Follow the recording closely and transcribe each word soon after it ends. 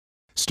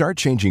Start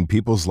changing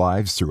people's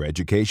lives through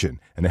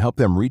education and help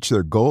them reach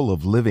their goal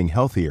of living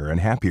healthier and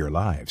happier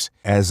lives.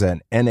 As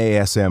an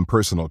NASM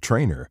personal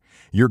trainer,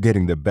 you're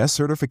getting the best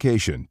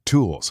certification,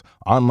 tools,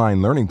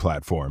 online learning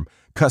platform,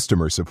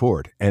 customer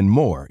support, and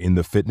more in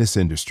the fitness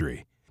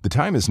industry. The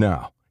time is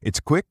now. It's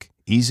quick,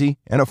 easy,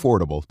 and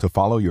affordable to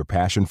follow your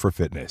passion for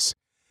fitness.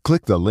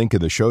 Click the link in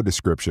the show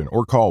description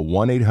or call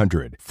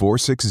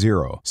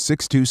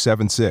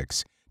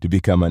 1-800-460-6276 to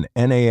become an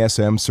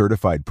NASM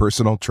certified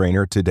personal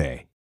trainer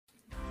today.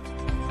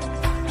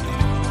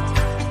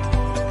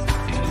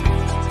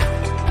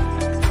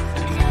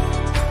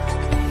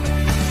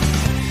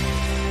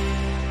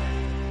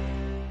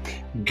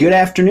 Good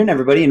afternoon,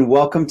 everybody, and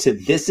welcome to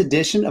this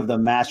edition of the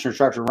Master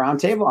Instructor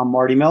Roundtable. I'm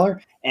Marty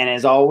Miller, and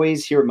as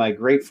always, here with my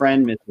great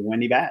friend, Ms.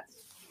 Wendy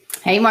Batts.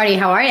 Hey, Marty,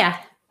 how are you?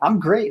 I'm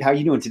great. How are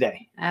you doing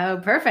today? Oh,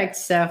 perfect.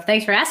 So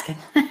thanks for asking.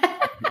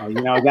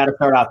 I got to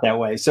start out that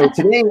way. So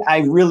today, I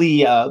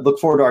really look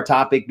forward to our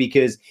topic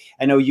because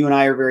I know you and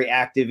I are very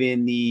active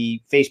in the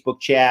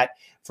Facebook chat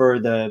for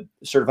the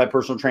Certified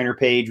Personal Trainer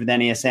page with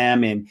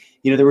NASM. And,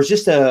 there was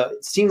just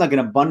seemed like an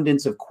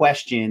abundance of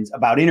questions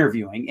about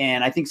interviewing.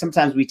 And I think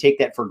sometimes we take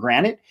that for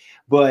granted,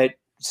 but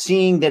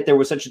seeing that there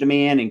was such a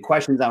demand and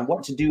questions on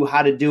what to do,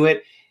 how to do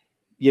it,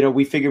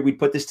 we figured we'd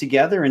put this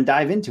together and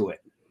dive into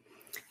it.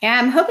 Yeah,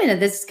 I'm hoping that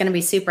this is going to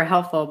be super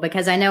helpful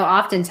because I know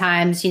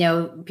oftentimes,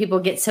 people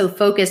get so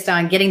focused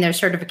on getting their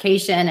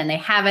certification and they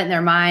have it in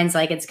their minds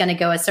like it's going to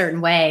go a certain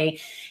way.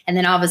 And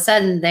then all of a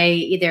sudden they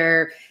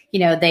either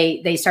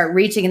they start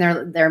reaching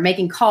and they're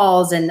making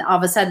calls, and all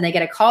of a sudden they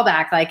get a call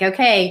back like,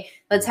 okay,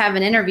 let's have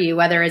an interview,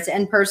 whether it's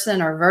in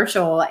person or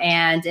virtual.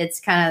 And it's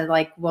kind of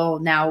like, well,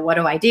 now what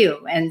do I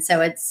do? And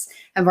so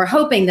and we're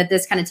hoping that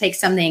this kind of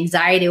takes some of the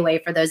anxiety away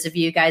for those of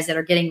you guys that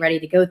are getting ready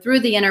to go through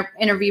the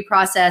interview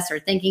process or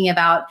thinking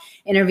about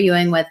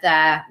interviewing with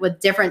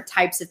different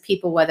types of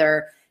people,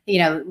 whether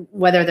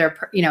they're,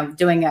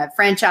 doing a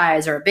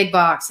franchise or a big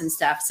box and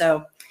stuff.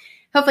 So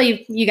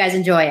hopefully you guys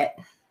enjoy it.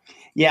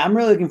 Yeah, I'm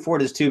really looking forward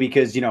to this too,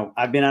 because,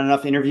 I've been on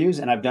enough interviews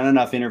and I've done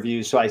enough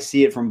interviews. So I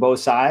see it from both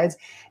sides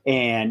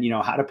and,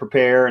 how to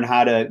prepare and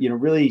how to,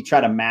 really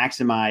try to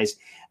maximize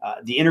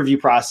the interview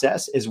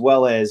process as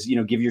well as,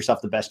 give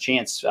yourself the best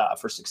chance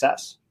for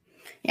success.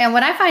 Yeah,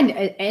 what I find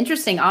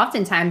interesting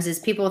oftentimes is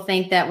people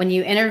think that when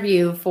you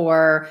interview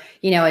for,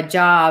 a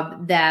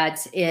job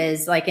that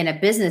is like in a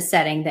business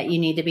setting that you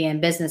need to be in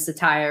business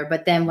attire.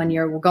 But then when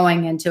you're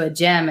going into a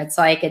gym, it's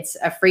like it's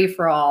a free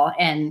for all.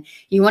 And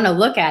you want to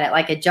look at it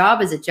like a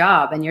job is a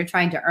job and you're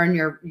trying to earn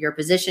your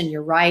position,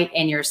 your right,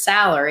 and your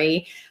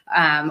salary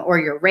or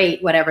your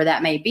rate, whatever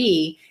that may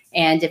be.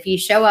 And if you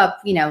show up,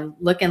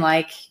 looking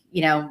like,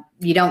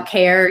 you don't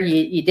care,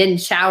 you didn't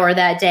shower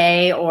that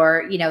day,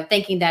 or,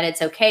 thinking that it's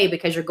okay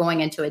because you're going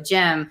into a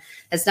gym,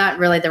 it's not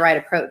really the right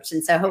approach.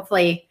 And so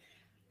hopefully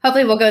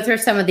we'll go through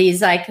some of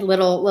these like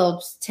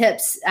little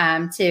tips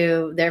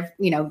to their,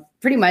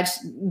 pretty much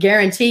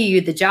guarantee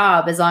you the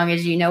job as long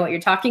as you know what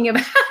you're talking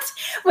about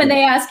when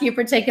they ask you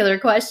particular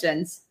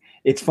questions.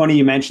 It's funny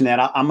you mentioned that.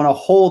 I'm going to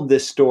hold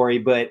this story,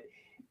 but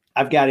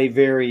I've got a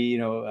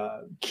very,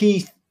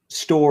 key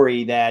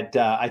story that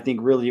I think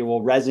really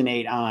will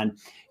resonate on,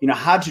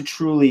 how to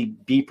truly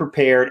be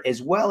prepared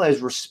as well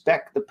as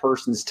respect the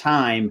person's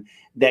time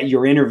that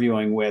you're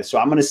interviewing with. So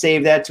I'm going to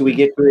save that till we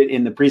get to it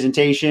in the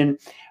presentation.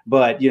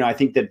 But, I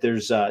think that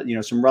there's,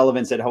 some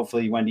relevance that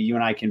hopefully, Wendy, you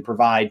and I can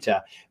provide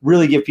to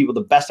really give people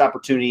the best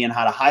opportunity and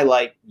how to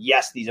highlight,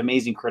 yes, these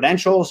amazing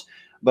credentials,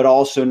 but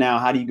also now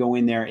how do you go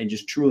in there and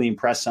just truly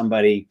impress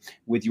somebody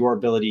with your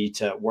ability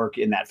to work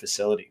in that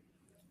facility?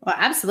 Well,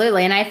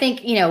 absolutely. And I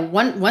think,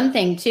 one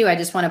thing too, I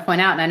just want to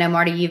point out, and I know,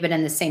 Marty, you've been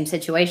in the same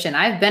situation.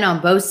 I've been on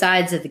both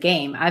sides of the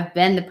game. I've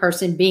been the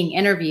person being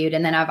interviewed,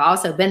 and then I've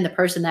also been the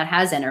person that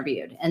has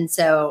interviewed. And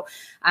so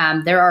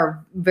there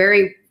are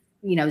very,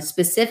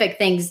 specific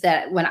things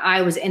that when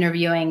I was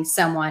interviewing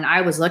someone,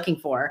 I was looking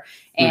for.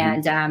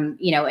 And, and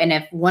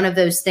if one of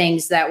those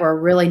things that were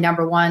really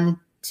number 1,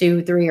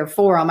 2, 3, or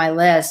 4 on my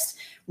list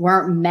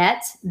weren't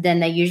met, then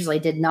they usually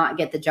did not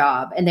get the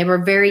job. And they were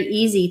very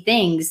easy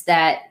things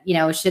that,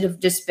 should have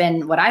just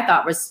been what I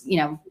thought was,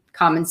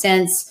 common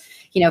sense,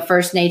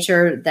 first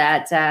nature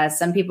that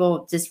some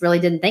people just really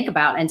didn't think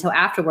about until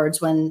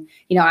afterwards when,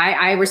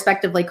 I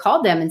respectively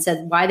called them and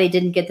said why they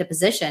didn't get the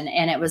position.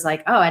 And it was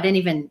like, oh, that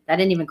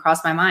didn't even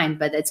cross my mind,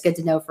 but it's good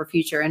to know for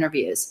future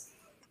interviews.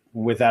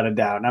 Without a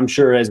doubt. And I'm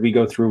sure as we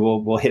go through,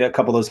 we'll hit a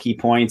couple of those key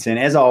points. And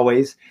as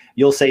always,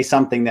 you'll say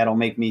something that'll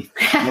make me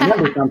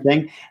remember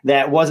something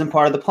that wasn't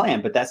part of the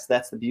plan. But that's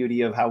the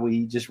beauty of how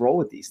we just roll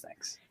with these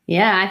things.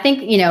 Yeah, I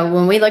think,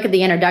 when we look at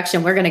the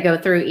introduction, we're going to go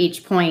through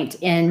each point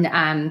in,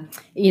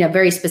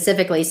 very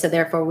specifically. So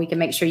therefore, we can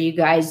make sure you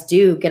guys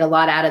do get a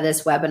lot out of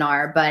this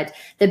webinar. But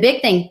the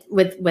big thing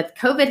with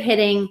COVID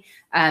hitting,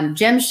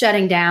 gyms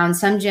shutting down.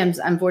 Some gyms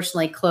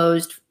unfortunately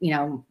closed,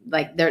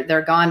 like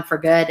they're gone for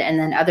good. And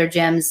then other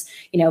gyms,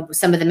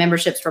 some of the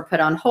memberships were put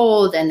on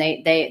hold, and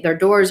their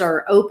doors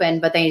are open,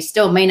 but they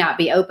still may not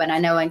be open. I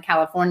know in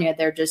California,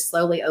 they're just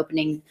slowly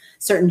opening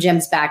certain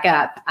gyms back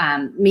up.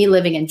 Me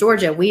living in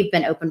Georgia, we've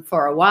been open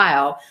for a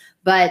while,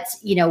 but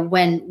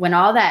when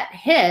all that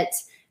hit,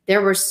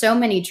 there were so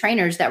many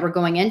trainers that were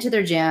going into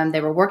their gym,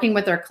 they were working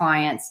with their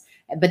clients,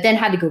 but then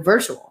had to go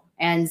virtual.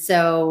 And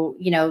so,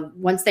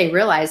 once they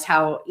realized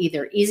how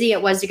either easy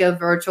it was to go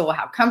virtual,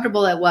 how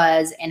comfortable it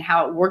was, and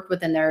how it worked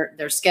within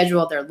their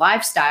schedule, their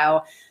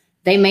lifestyle,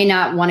 they may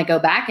not want to go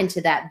back into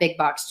that big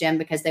box gym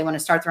because they want to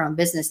start their own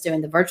business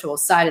doing the virtual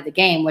side of the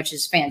game, which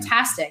is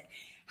fantastic.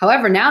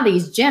 However, now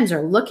these gyms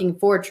are looking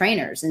for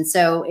trainers. And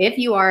so if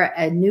you are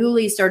a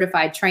newly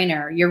certified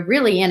trainer, you're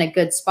really in a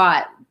good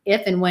spot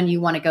if and when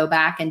you want to go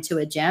back into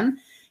a gym.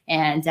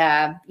 And,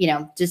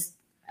 just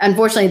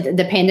unfortunately,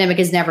 the pandemic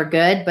is never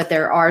good, but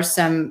there are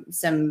some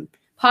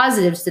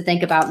positives to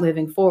think about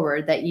moving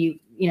forward that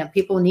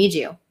people need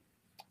you.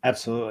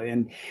 Absolutely.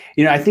 And,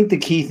 I think the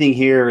key thing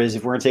here is,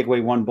 if we're going to take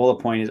away one bullet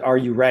point, is, are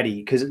you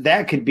ready? Because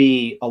that could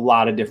be a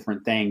lot of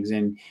different things.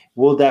 And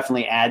we'll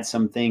definitely add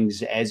some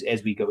things as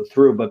we go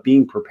through, but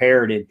being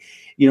prepared. And,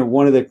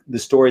 one of the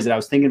stories that I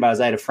was thinking about is,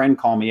 I had a friend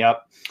call me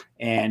up,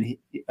 and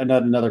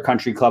another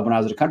country club, when I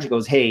was at a country,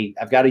 goes, "Hey,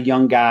 I've got a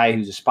young guy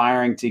who's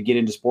aspiring to get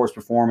into sports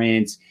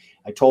performance.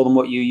 I told him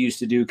what you used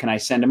to do. Can I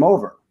send him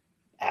over?"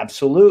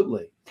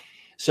 Absolutely.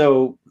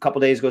 So a couple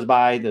of days goes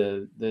by.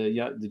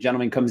 The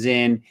gentleman comes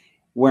in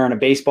wearing a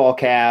baseball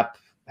cap,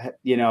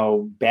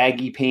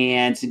 baggy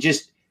pants, and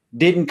just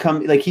didn't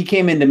come. Like, he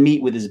came in to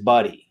meet with his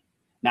buddy.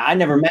 Now, I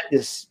never met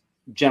this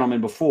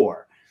gentleman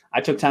before.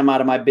 I took time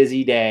out of my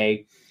busy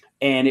day,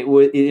 and it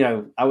was,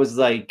 I was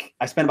like,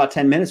 I spent about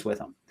 10 minutes with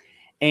him,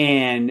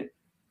 and,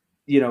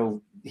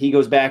 he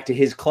goes back to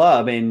his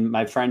club, and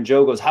my friend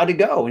Joe goes, "How'd it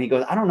go?" And he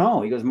goes, "I don't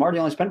know." He goes, "Marty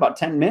only spent about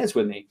 10 minutes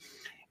with me."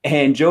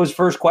 And Joe's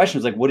first question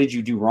was like, "What did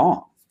you do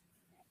wrong?"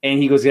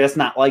 And he goes, "That's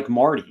not like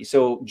Marty."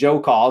 So Joe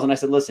calls, and I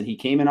said, "Listen, he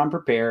came in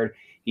unprepared.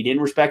 He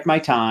didn't respect my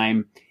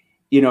time,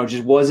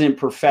 just wasn't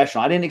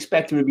professional. I didn't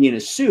expect him to be in a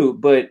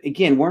suit, but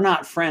again, we're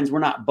not friends. We're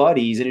not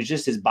buddies. And it's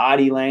just his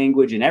body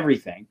language and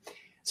everything."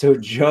 So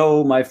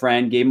Joe, my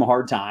friend, gave him a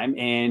hard time,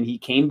 and he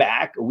came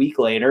back a week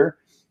later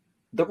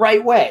the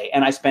right way.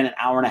 And I spent an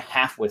hour and a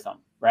half with him.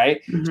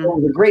 Right. Mm-hmm. So it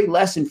was a great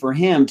lesson for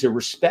him to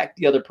respect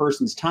the other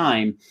person's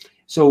time.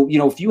 So,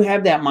 if you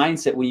have that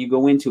mindset when you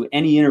go into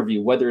any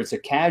interview, whether it's a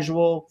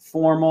casual,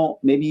 formal,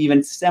 maybe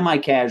even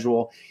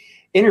semi-casual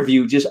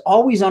interview, just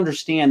always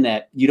understand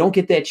that you don't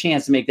get that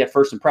chance to make that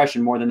first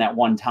impression more than that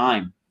one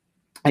time.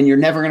 And you're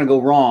never going to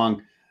go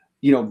wrong,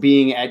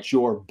 being at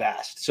your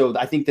best. So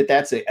I think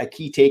that's a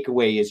key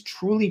takeaway, is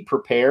truly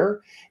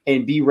prepare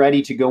and be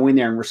ready to go in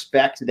there and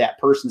respect that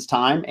person's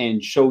time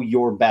and show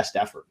your best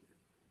effort.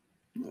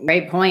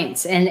 Great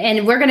points.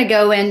 And we're going to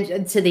go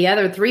into the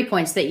other 3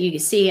 points that you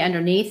see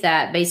underneath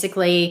that,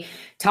 basically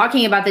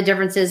talking about the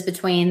differences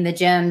between the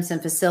gyms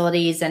and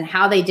facilities and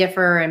how they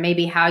differ, and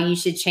maybe how you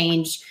should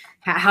change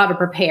how to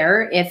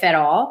prepare, if at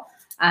all.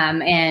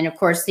 And of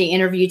course, the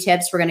interview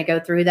tips, we're going to go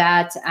through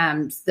that.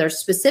 There's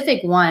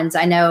specific ones.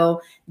 I know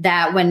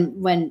that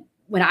when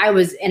I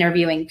was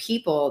interviewing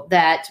people,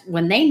 that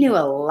when they knew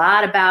a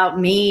lot about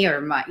me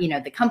or my,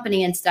 the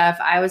company and stuff,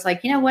 I was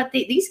like, what,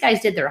 these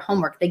guys did their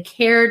homework. They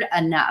cared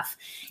enough.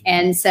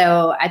 And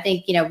so I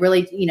think,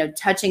 really,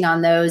 touching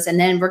on those. And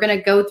then we're going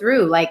to go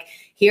through, like,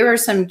 here are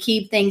some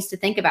key things to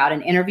think about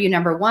in interview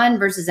number 1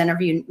 versus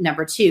interview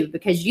number 2,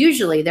 because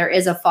usually there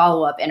is a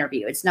follow-up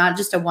interview. It's not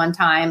just a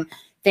one-time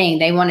thing.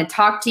 They want to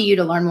talk to you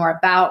to learn more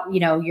about,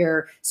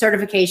 your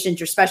certifications,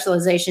 your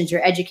specializations,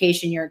 your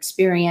education, your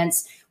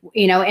experience,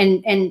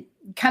 and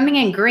coming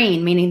in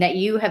green, meaning that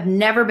you have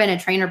never been a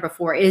trainer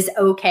before, is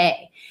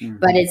okay. Mm-hmm.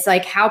 But it's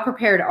like, how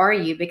prepared are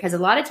you? Because a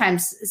lot of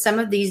times, some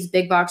of these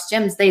big box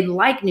gyms, they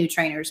like new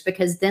trainers,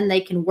 because then they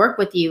can work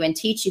with you and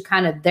teach you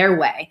kind of their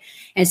way,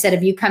 instead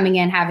of you coming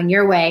in having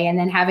your way and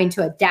then having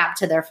to adapt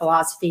to their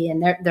philosophy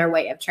and their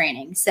way of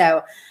training.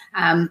 So,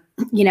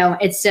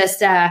 it's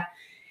just,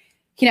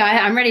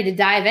 I'm ready to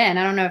dive in.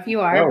 I don't know if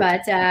you are,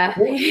 but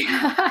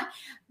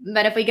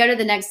but if we go to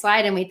the next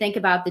slide and we think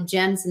about the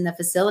gyms and the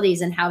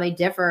facilities and how they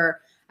differ,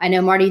 I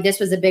know, Marty, this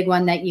was a big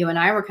one that you and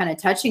I were kind of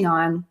touching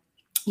on,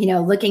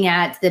 looking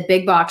at the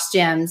big box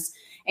gyms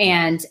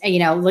and,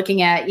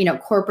 looking at,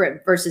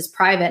 corporate versus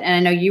private. And I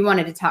know you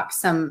wanted to talk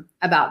some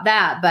about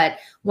that, but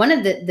one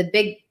of the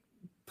big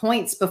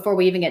points before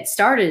we even get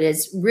started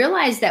is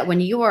realize that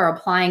when you are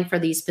applying for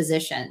these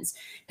positions,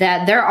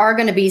 that there are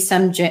going to be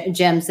some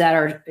gyms that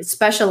are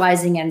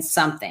specializing in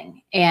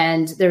something.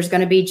 And there's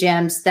going to be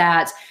gyms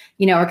that,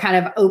 are kind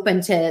of open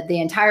to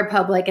the entire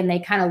public, and they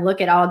kind of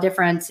look at all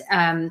different,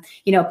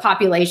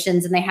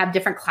 populations, and they have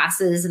different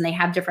classes, and they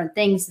have different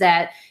things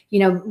that,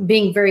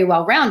 being very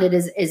well-rounded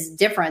is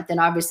different than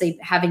obviously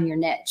having your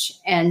niche.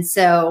 And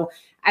so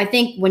I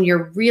think when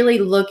you're really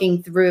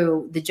looking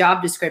through the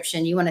job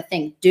description, you want to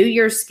think, do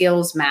your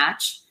skills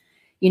match?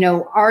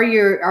 are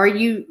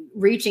you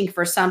reaching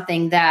for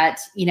something that,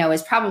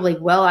 is probably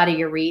well out of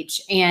your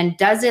reach, and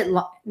does it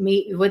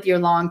meet with your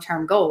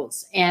long-term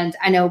goals? And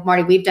I know,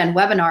 Marty, we've done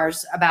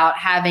webinars about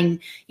having,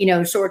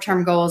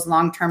 short-term goals,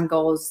 long-term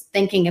goals,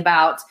 thinking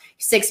about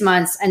 6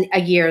 months and a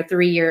year,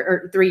 3 year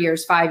or 3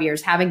 years, 5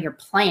 years, having your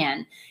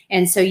plan.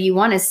 And so you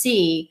want to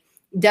see,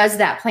 does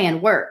that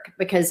plan work?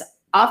 Because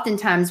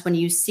oftentimes when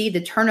you see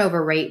the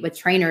turnover rate with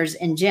trainers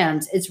in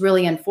gyms, it's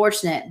really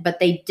unfortunate, but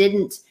they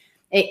didn't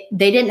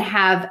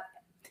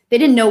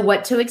know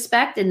what to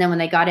expect. And then when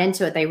they got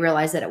into it, they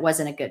realized that it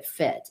wasn't a good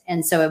fit.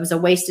 And so it was a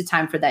waste of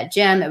time for that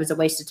gym. It was a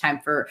waste of time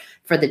for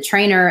the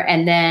trainer.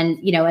 And then,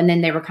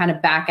 they were kind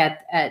of back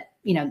at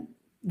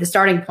the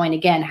starting point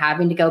again,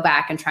 having to go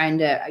back and trying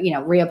to,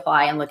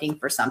 reapply and looking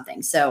for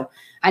something. So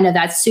I know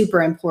that's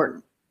super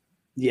important.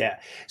 Yeah.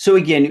 So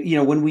again,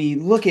 when we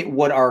look at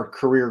what our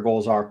career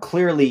goals are,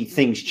 clearly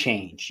things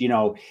change,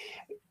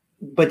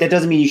 but that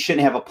doesn't mean you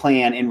shouldn't have a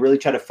plan and really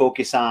try to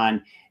focus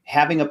on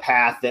having a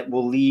path that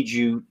will lead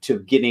you to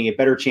getting a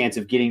better chance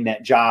of getting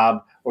that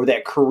job or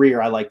that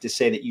career, I like to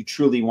say, that you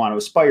truly want to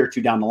aspire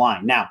to down the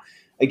line. Now,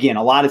 again,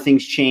 a lot of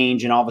things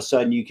change, and all of a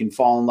sudden you can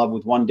fall in love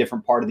with one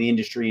different part of the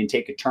industry and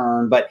take a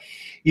turn. But,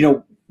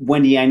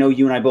 Wendy, I know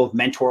you and I both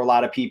mentor a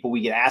lot of people.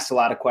 We get asked a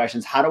lot of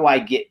questions. How do I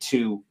get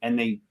to, and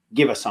they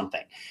give us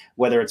something,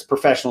 whether it's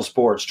professional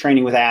sports,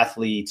 training with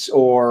athletes,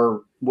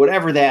 or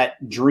whatever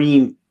that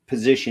dream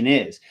position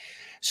is.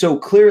 So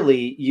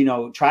clearly,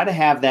 try to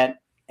have that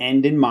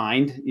end in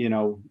mind,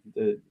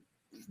 the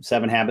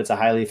 7 Habits of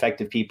Highly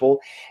Effective People.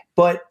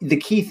 But the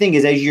key thing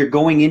is, as you're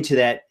going into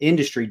that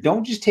industry,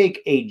 don't just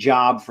take a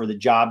job for the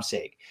job's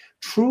sake.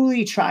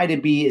 Truly try to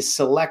be as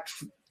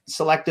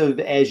selective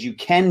as you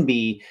can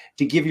be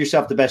to give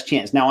yourself the best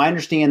chance. Now, I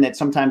understand that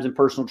sometimes in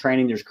personal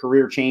training, there's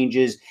career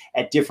changes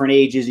at different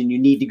ages and you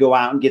need to go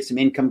out and get some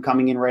income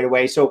coming in right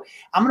away. So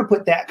I'm going to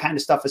put that kind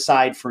of stuff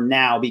aside for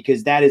now,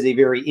 because that is a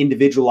very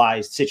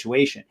individualized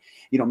situation.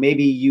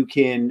 Maybe you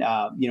can,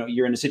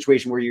 you're in a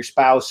situation where your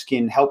spouse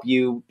can help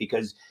you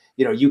because,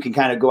 you can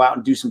kind of go out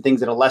and do some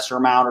things at a lesser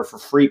amount or for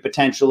free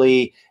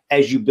potentially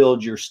as you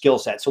build your skill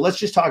set. So let's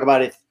just talk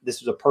about if this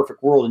was a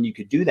perfect world and you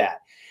could do that.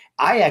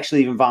 I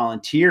actually even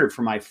volunteered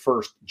for my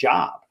first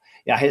job.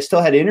 I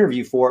still had to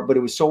interview for it, but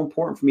it was so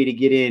important for me to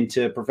get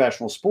into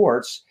professional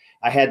sports.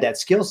 I had that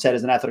skill set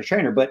as an athletic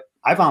trainer, but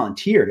I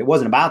volunteered. It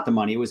wasn't about the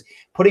money. It was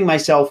putting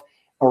myself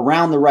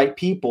around the right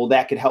people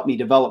that could help me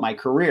develop my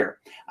career.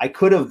 I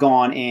could have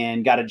gone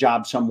and got a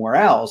job somewhere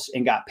else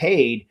and got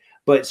paid,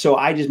 but so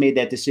I just made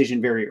that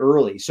decision very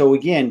early. So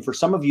again, for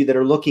some of you that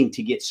are looking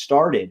to get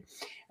started,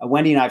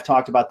 Wendy and I have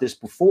talked about this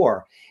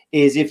before,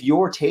 is if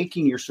you're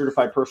taking your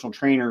certified personal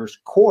trainer's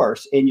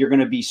course and you're going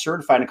to be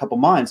certified in a couple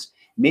months,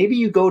 maybe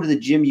you go to the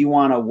gym you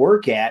want to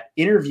work at,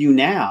 interview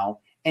now,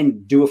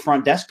 and do a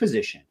front desk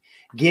position.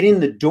 Get in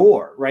the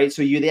door, right?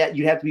 So you'd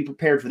have to be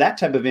prepared for that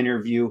type of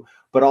interview,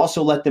 but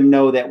also let them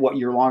know that what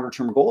your longer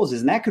term goals is.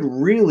 And that could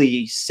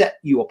really set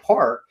you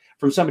apart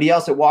from somebody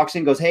else that walks in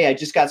and goes, hey, I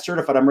just got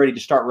certified. I'm ready to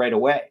start right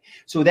away.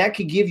 So that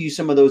could give you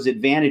some of those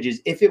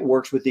advantages if it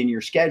works within your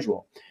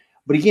schedule.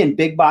 But again,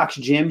 big box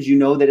gyms,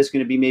 that it's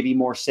going to be maybe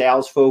more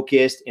sales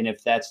focused. And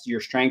if that's your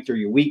strength or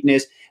your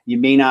weakness, you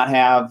may not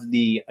have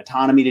the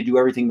autonomy to do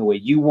everything the way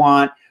you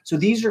want. So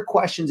these are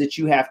questions that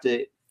you have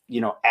to,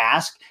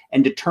 ask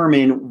and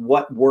determine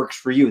what works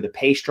for you. The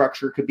pay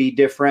structure could be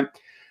different.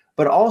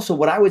 But also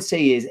what I would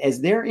say is,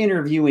 as they're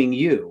interviewing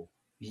you,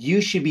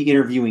 you should be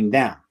interviewing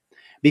them,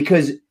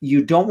 because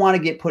you don't want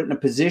to get put in a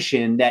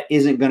position that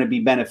isn't going to be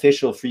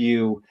beneficial for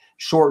you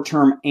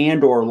short-term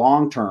and or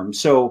long-term.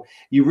 So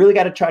you really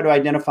got to try to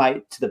identify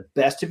to the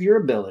best of your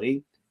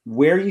ability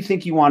where you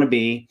think you want to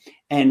be,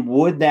 and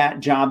would that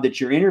job that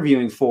you're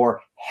interviewing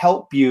for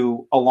help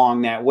you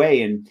along that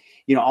way. And,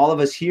 all of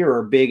us here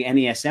are big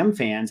NASM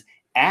fans.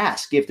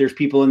 Ask if there's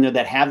people in there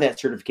that have that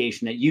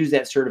certification, that use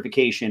that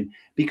certification,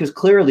 because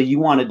clearly you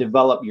want to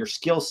develop your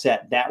skill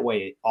set that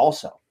way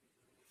also.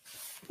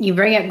 You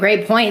bring up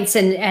great points.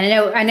 And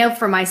I know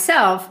for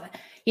myself,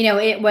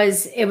 it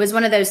was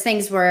one of those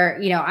things where,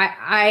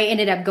 I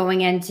ended up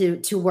going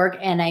to work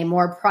in a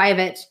more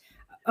private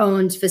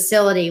owned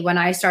facility when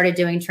I started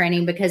doing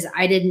training, because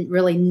I didn't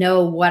really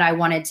know what I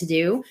wanted to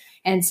do.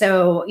 And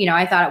so,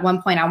 I thought at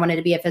one point I wanted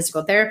to be a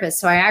physical therapist.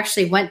 So I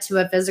actually went to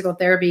a physical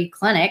therapy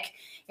clinic,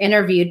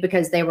 interviewed,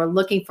 because they were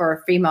looking for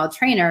a female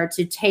trainer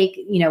to take,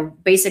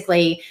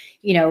 basically,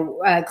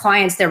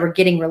 clients that were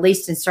getting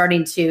released and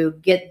starting to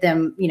get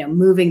them,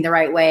 moving the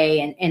right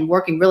way and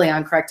working really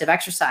on corrective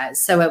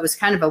exercise. So it was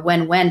kind of a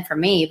win-win for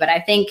me. But I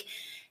think,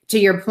 to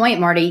your point,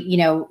 Marty,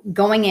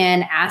 going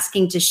in,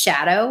 asking to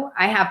shadow.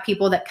 I have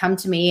people that come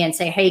to me and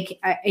say, hey,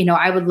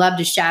 I would love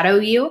to shadow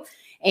you.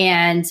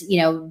 And,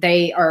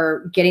 they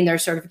are getting their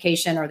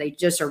certification, or they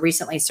just are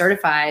recently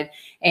certified.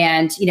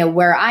 And,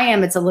 where I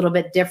am, it's a little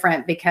bit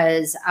different,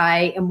 because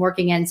I am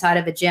working inside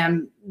of a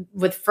gym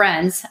with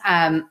friends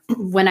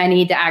when I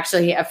need to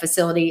actually a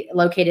facility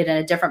located in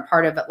a different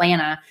part of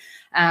Atlanta.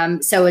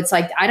 So it's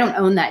like, I don't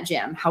own that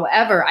gym.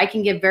 However, I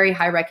can give very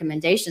high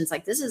recommendations.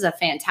 Like, this is a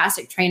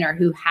fantastic trainer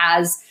who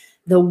has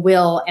the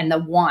will and the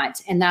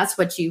want. And that's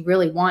what you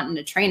really want in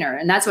a trainer.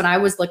 And that's what I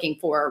was looking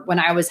for when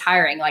I was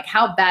hiring. Like,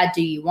 how bad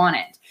do you want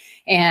it?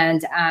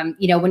 And,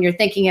 when you're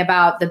thinking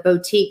about the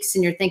boutiques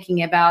and you're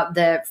thinking about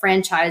the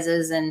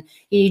franchises, and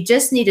you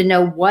just need to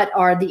know what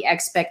are the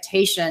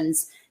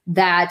expectations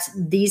that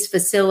these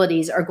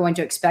facilities are going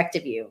to expect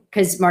of you.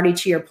 Because Marty,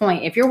 to your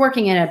point, if you're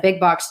working in a big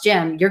box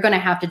gym, you're going to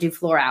have to do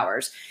floor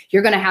hours.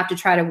 You're going to have to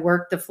try to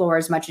work the floor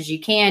as much as you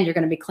can. You're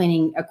going to be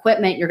cleaning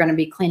equipment. You're going to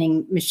be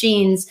cleaning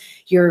machines.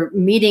 You're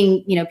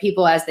meeting,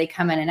 people as they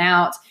come in and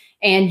out,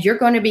 and you're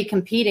going to be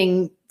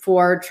competing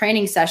for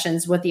training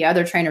sessions with the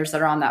other trainers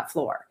that are on that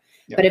floor.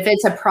 Yep. But if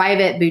it's a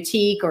private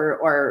boutique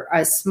or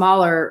a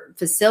smaller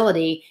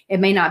facility, it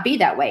may not be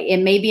that way.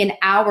 It may be an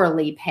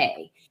hourly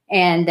pay,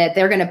 and that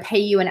they're going to pay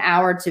you an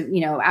hour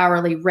to,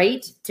 hourly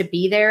rate to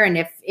be there. And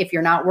if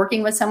you're not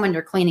working with someone,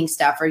 you're cleaning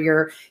stuff, or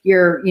you're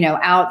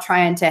out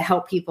trying to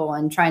help people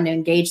and trying to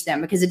engage them,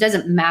 because it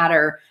doesn't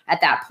matter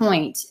at that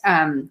point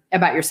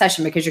about your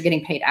session, because you're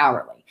getting paid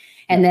hourly.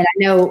 And then I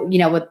know,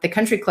 with the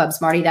country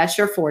clubs, Marty, that's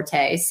your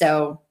forte.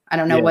 So I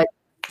don't know what.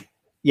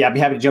 Yeah, I'd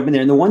be happy to jump in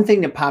there. And the one thing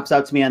that pops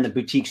out to me on the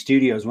boutique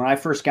studios, when I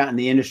first got in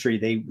the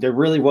industry, there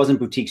really wasn't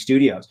boutique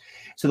studios.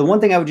 So the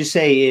one thing I would just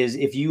say is,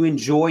 if you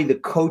enjoy the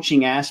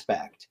coaching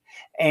aspect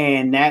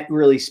and that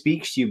really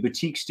speaks to you,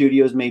 boutique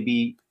studios may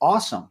be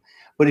awesome.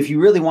 But if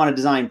you really want to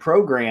design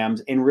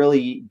programs and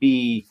really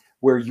be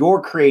where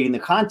you're creating the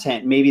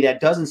content, maybe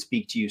that doesn't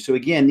speak to you. So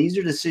again, these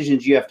are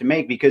decisions you have to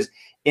make, because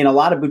in a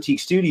lot of boutique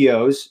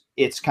studios,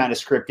 it's kind of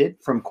scripted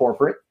from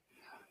corporate.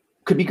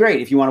 Could be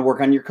great if you want to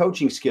work on your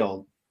coaching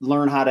skill,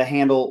 learn how to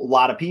handle a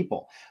lot of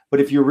people. But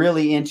if you're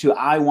really into,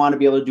 I want to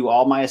be able to do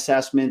all my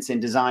assessments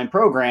and design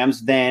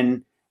programs,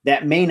 then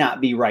that may not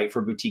be right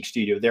for boutique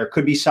studio. There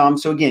could be some.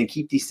 So again,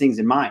 keep these things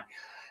in mind.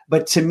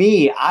 But to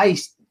me,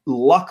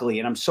 luckily,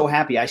 and I'm so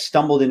happy, I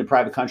stumbled into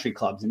private country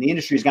clubs, and the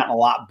industry has gotten a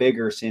lot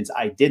bigger since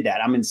I did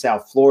that. I'm in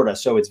South Florida,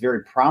 so it's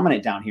very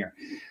prominent down here.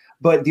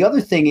 But the other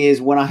thing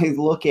is, when I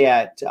look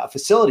at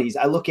facilities,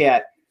 I look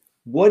at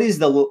what is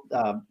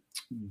the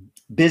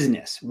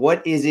business.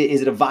 What is it?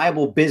 Is it a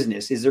viable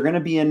business? Is there going to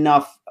be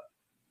enough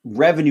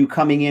revenue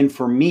coming in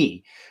for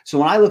me? So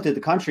when I looked at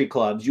the country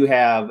clubs, you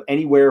have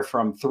anywhere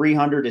from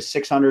 300 to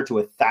 600 to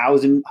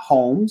 1,000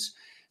 homes.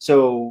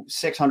 So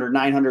 600,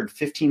 900,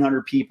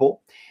 1,500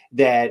 people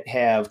that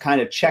have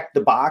kind of checked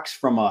the box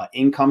from a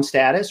income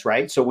status,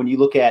 right? So when you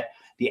look at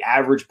the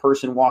average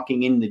person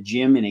walking in the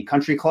gym in a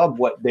country club,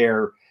 what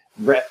their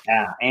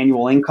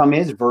annual income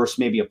is versus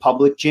maybe a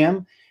public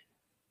gym.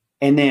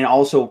 And then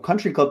also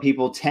country club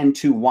people tend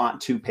to want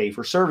to pay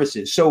for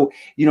services. So,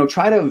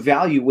 try to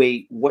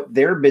evaluate what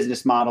their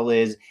business model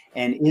is,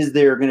 and is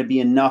there going to be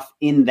enough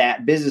in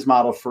that business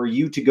model for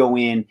you to go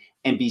in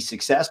and be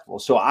successful?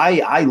 So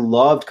I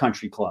loved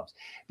country clubs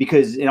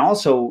because, and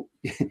also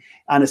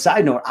on a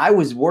side note, I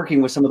was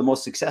working with some of the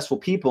most successful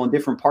people in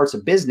different parts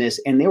of business,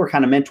 and they were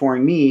kind of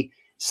mentoring me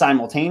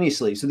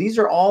simultaneously. So these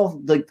are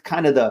all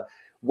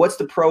what's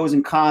the pros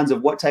and cons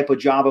of what type of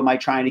job am I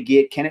trying to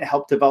get? Can it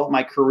help develop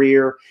my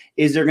career?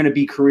 Is there going to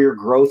be career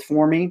growth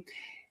for me?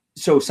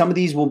 So some of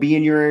these will be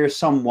in your area,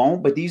 some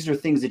won't, but these are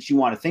things that you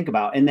want to think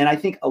about. And then I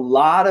think a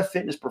lot of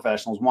fitness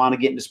professionals want to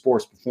get into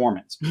sports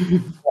performance.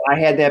 I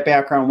had that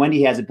background.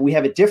 Wendy has it, but we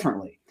have it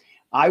differently.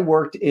 I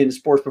worked in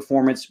sports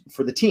performance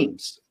for the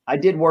teams. I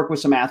did work with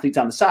some athletes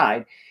on the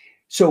side.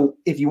 So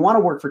if you want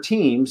to work for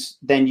teams,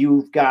 then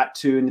you've got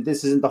to, and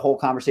this isn't the whole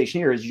conversation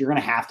here, is you're going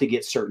to have to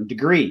get certain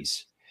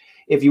degrees.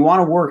 If you want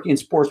to work in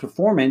sports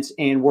performance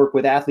and work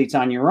with athletes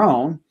on your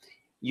own,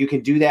 you can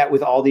do that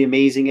with all the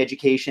amazing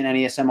education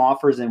NASM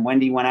offers. And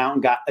Wendy went out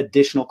and got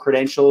additional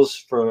credentials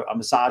for a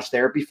massage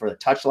therapy for the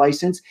touch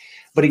license.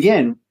 But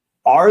again,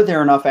 are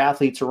there enough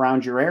athletes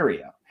around your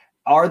area?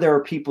 Are there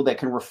people that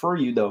can refer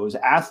you those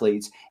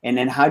athletes? And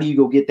then how do you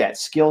go get that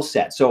skill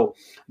set? So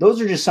those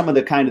are just some of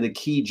the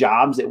key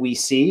jobs that we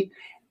see.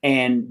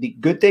 And the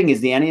good thing is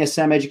the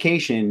NASM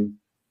education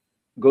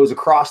goes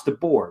across the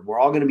board. We're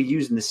all going to be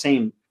using the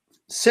same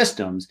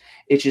systems.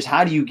 It's just,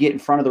 how do you get in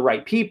front of the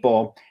right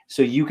people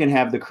so you can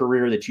have the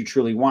career that you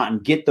truly want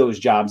and get those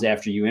jobs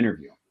after you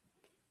interview?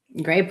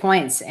 Great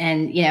points.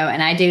 And,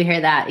 and I do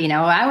hear that,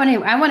 I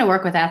want to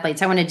work with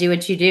athletes. I want to do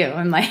what you do.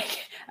 I'm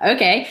like,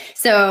 okay,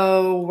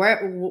 so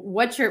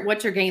what's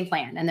your game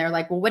plan? And they're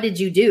like, well, what did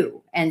you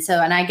do? And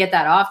I get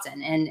that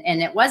often,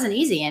 and it wasn't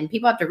easy. And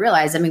people have to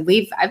realize,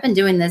 I've been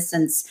doing this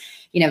since,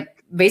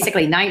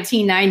 basically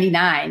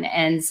 1999.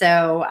 And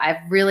so I've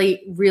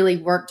really, really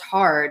worked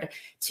hard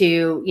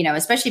to,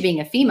 especially being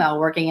a female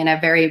working in a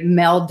very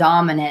male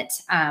dominant,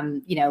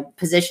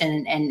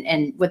 position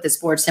and with the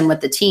sports and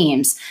with the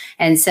teams.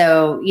 And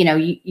so,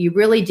 you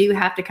really do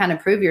have to kind of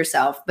prove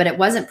yourself, but it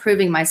wasn't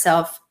proving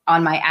myself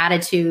on my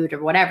attitude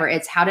or whatever.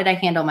 It's how did I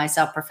handle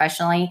myself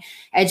professionally,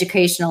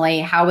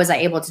 educationally? How was I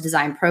able to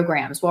design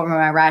programs? What were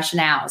my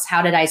rationales?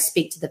 How did I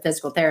speak to the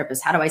physical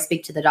therapist? How do I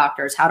speak to the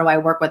doctors? How do I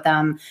work with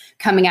them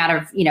coming out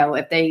of,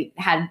 if they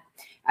had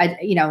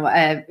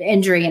a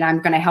injury, and I'm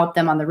going to help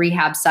them on the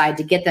rehab side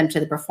to get them to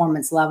the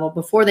performance level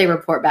before they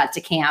report back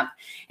to camp.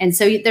 And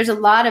so there's a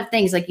lot of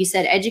things, like you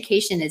said,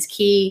 education is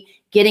key.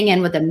 Getting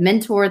in with a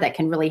mentor that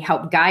can really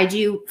help guide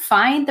you.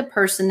 Find the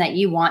person that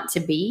you want to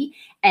be,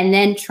 and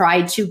then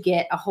try to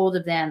get a hold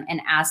of them and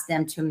ask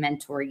them to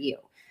mentor you.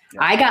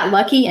 Yeah. I got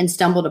lucky and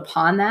stumbled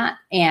upon that.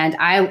 And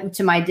I,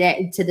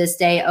 to this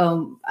day,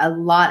 owe a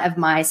lot of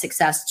my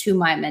success to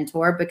my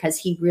mentor, because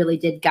he really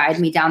did guide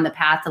me down the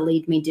path to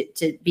lead me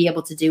to be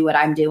able to do what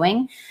I'm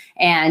doing.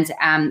 And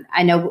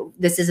I know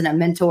this isn't a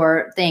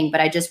mentor thing,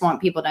 but I just want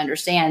people to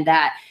understand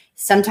that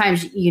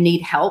sometimes you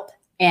need help,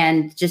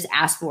 and just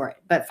ask for it.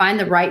 But find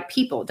the right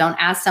people. Don't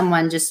ask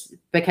someone just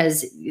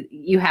because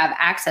you have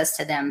access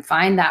to them.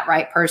 Find that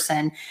right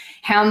person,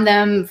 hound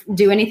them,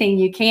 do anything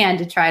you can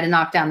to try to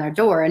knock down their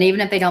door. And even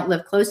if they don't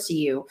live close to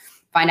you,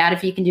 find out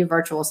if you can do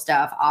virtual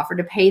stuff, offer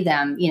to pay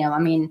them,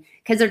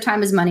 because their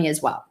time is money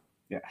as well.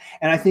 Yeah.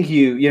 And I think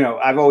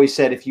I've always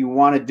said, if you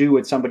want to do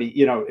what somebody,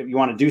 if you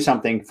want to do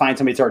something, find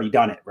somebody that's already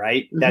done it,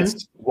 right? Mm-hmm.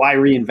 That's why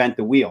reinvent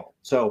the wheel.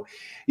 So,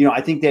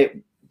 I think that,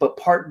 but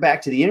part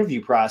back to the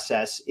interview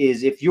process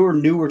is, if you're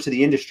newer to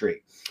the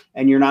industry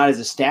and you're not as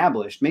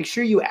established, make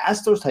sure you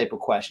ask those type of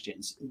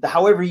questions,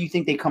 however you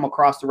think they come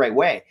across the right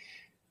way.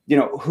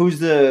 Who's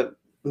the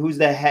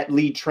head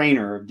lead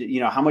trainer?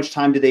 How much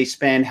time do they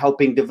spend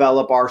helping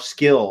develop our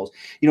skills?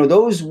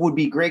 Those would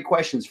be great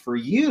questions for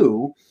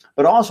you.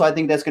 But also, I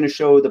think that's going to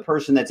show the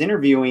person that's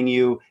interviewing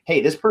you,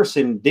 hey, this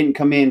person didn't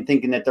come in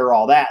thinking that they're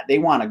all that. They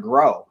want to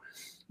grow.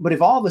 But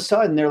if all of a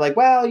sudden they're like,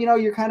 well,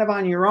 you're kind of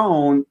on your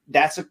own,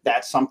 that's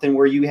something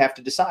where you have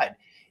to decide,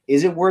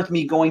 is it worth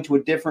me going to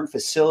a different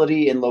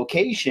facility and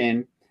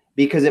location?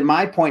 Because at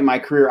my point in my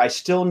career, I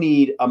still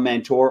need a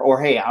mentor, or,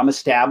 hey, I'm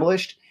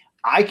established,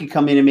 I could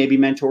come in and maybe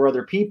mentor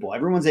other people.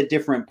 Everyone's at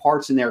different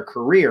parts in their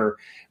career,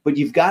 but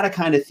you've got to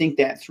kind of think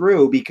that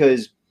through,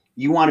 because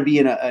you want to be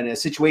in a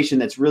situation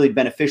that's really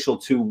beneficial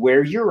to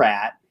where you're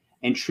at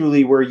and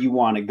truly where you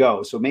want to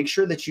go. So make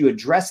sure that you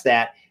address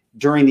that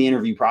during the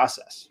interview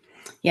process.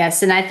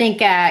 Yes. And I think,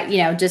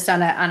 just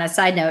on a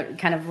side note,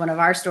 kind of one of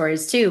our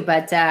stories too,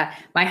 but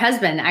my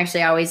husband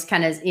actually always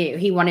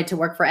he wanted to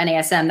work for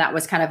NASM. That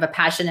was kind of a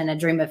passion and a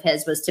dream of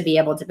his, was to be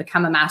able to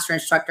become a master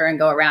instructor and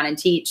go around and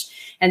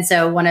teach. And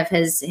so one of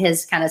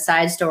his kind of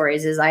side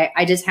stories is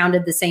I just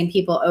hounded the same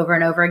people over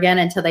and over again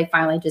until they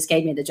finally just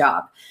gave me the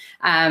job.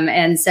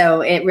 And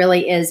so it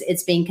really is,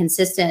 it's being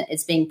consistent,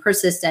 it's being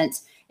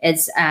persistent.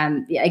 It's,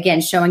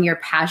 again, showing your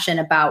passion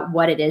about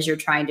what it is you're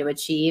trying to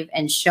achieve,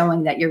 and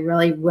showing that you're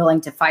really willing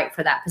to fight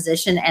for that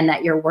position and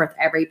that you're worth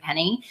every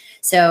penny.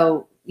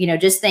 So,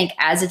 just think,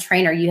 as a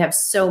trainer, you have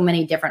so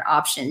many different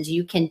options.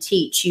 You can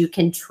teach, you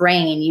can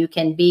train, you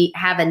can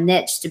have a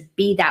niche to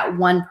be that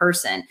one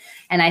person.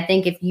 And I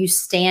think if you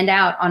stand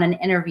out on an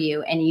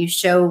interview and you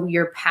show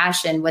your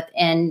passion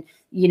within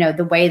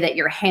the way that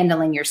you're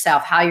handling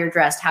yourself, how you're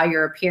dressed, how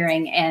you're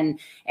appearing, and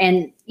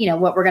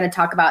what we're going to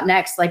talk about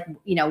next, like,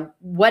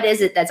 what is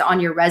it that's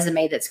on your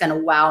resume that's going to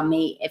wow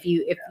me? If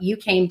you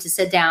came to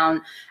sit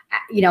down,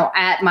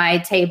 at my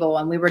table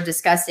and we were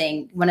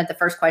discussing, one of the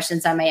first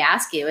questions I may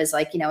ask you is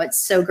like,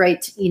 it's so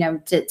great,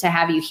 to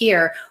have you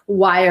here.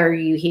 Why are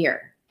you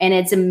here? And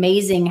it's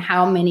amazing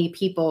how many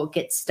people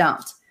get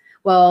stumped.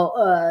 Well,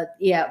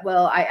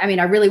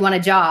 I really want a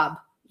job,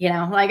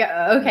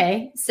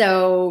 okay,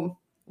 so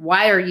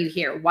why are you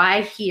here?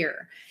 Why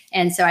here?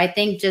 And so I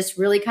think just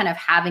really kind of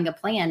having a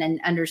plan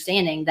and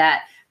understanding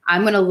that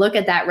I'm going to look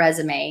at that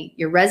resume.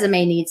 Your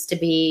resume needs to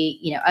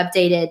be,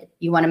 updated.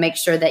 You want to make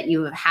sure that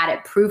you have had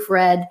it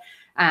proofread.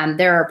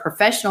 There are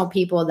professional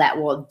people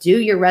that will do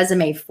your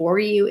resume for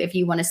you if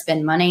you want to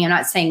spend money. I'm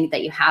not saying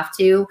that you have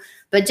to,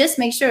 but just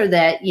make sure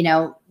that,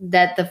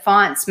 that the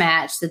fonts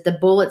match, that the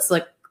bullets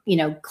look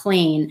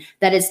clean,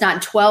 that it's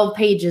not 12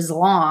 pages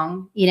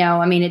long.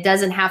 It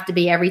doesn't have to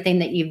be everything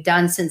that you've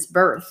done since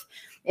birth.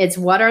 It's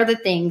what are the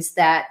things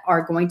that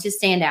are going to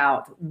stand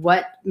out?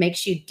 What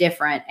makes you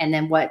different? And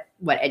then what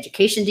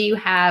education do you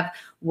have?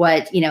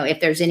 What, if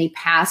there's any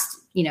past,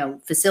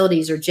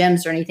 facilities or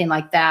gyms or anything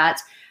like that.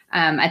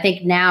 I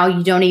think now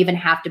you don't even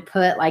have to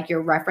put like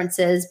your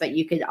references, but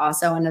you could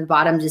also on the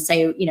bottom just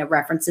say,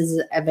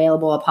 references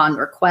available upon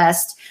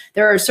request.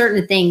 There are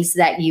certain things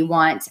that you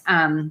want,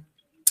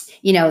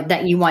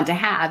 that you want to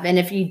have. And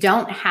if you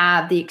don't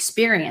have the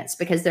experience,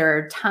 because there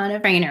are a ton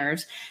of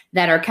trainers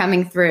that are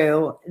coming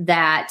through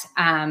that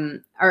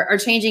are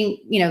changing,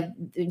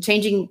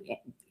 changing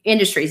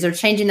industries, they're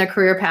changing their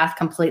career path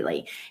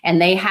completely.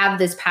 And they have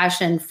this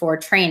passion for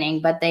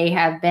training, but they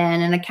have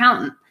been an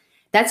accountant.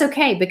 That's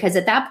okay, because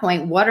at that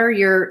point, what are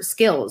your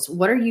skills?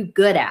 What are you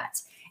good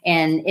at?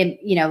 And,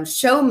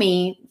 show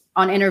me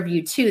on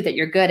interview 2 that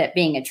you're good at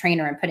being a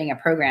trainer and putting a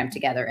program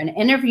together. And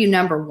interview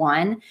number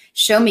 1,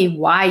 show me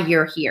why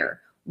you're here.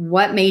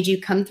 What made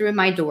you come through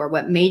my door?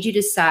 What made you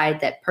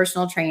decide that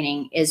personal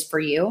training is for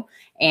you?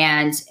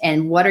 And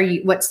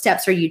what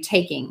steps are you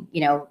taking?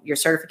 Your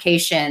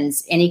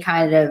certifications, any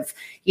kind of,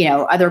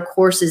 other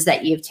courses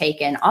that you've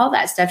taken, all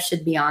that stuff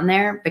should be on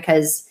there,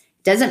 because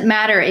Doesn't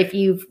matter if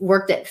you've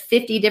worked at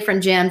 50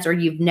 different gyms or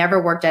you've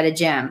never worked at a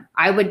gym.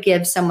 I would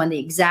give someone the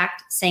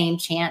exact same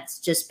chance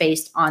just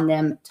based on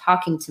them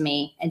talking to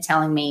me and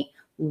telling me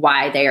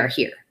why they are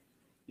here.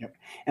 Yep.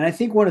 And I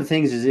think one of the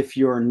things is, if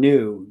you're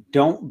new,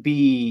 don't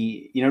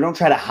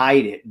try to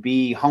hide it.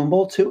 Be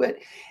humble to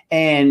it.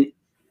 And,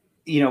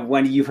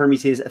 when you've heard me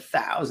say this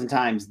 1,000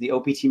 times, the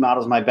OPT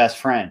model is my best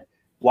friend.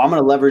 Well, I'm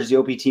going to leverage the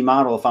OPT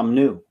model if I'm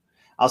new.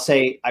 I'll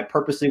say I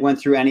purposely went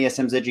through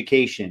NASM's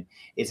education.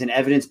 It's an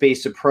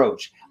evidence-based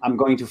approach. I'm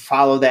going to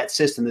follow that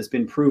system that's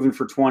been proven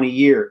for 20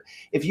 years.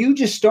 If you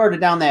just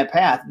started down that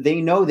path, they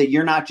know that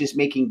you're not just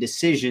making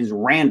decisions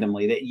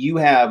randomly, that you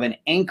have an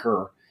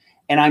anchor.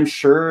 And I'm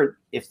sure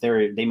if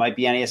they might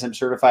be NASM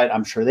certified,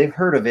 I'm sure they've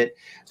heard of it.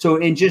 So,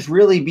 and just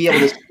really be able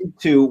to speak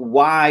to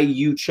why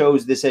you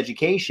chose this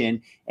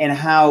education and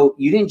how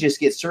you didn't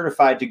just get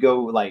certified to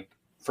go like,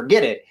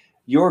 forget it.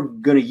 You're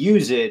going to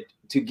use it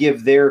to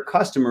give their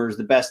customers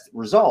the best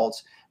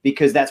results,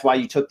 because that's why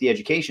you took the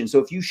education. So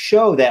if you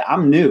show that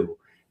I'm new,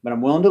 but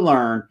I'm willing to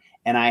learn,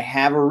 and I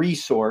have a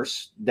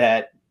resource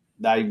that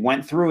I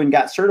went through and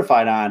got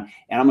certified on,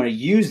 and I'm going to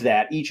use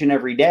that each and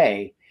every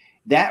day,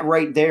 that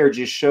right there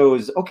just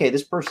shows, okay,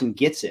 this person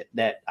gets it,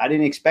 that I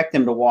didn't expect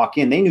them to walk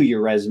in. They knew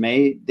your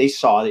resume. They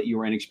saw that you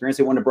were inexperienced.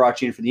 They wouldn't have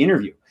brought you in for the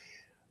interview,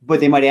 but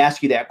they might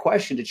ask you that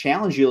question to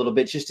challenge you a little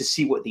bit just to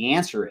see what the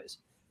answer is.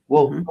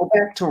 Well,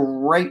 go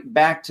right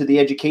back to the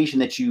education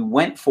that you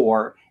went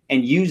for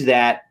and use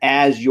that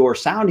as your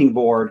sounding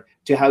board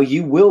to how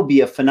you will be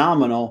a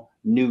phenomenal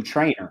new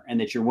trainer, and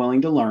that you're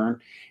willing to learn,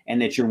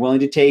 and that you're willing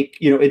to take,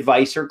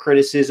 advice or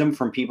criticism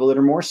from people that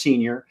are more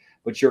senior,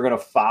 but you're going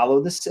to follow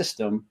the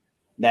system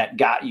that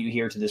got you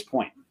here to this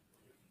point.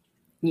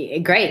 Yeah,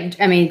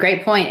 great. I mean,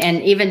 great point.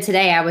 And even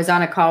today, I was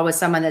on a call with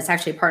someone that's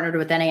actually partnered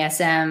with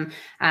NASM.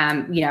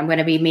 I'm going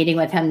to be meeting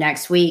with him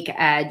next week,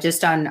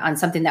 just on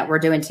something that we're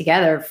doing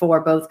together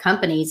for both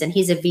companies. And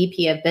he's a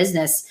VP of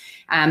business,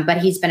 but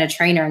he's been a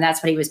trainer, and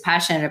that's what he was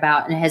passionate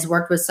about, and has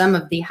worked with some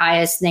of the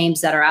highest names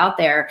that are out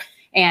there.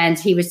 And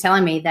he was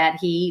telling me that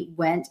he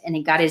went and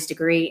he got his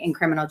degree in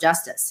criminal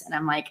justice. And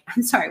I'm like,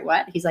 I'm sorry,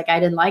 what? He's like,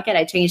 I didn't like it.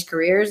 I changed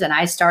careers and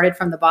I started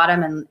from the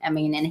bottom.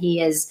 And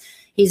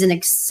he's an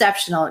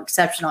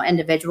exceptional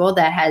individual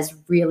that has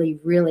really,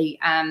 really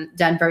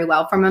done very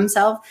well for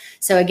himself.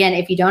 So again,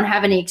 if you don't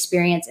have any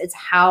experience, it's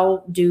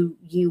how do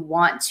you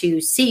want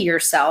to see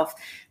yourself?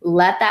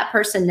 Let that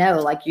person know,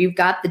 like, you've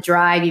got the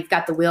drive, you've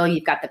got the will,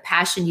 you've got the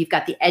passion, you've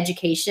got the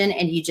education,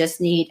 and you just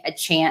need a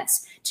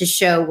chance to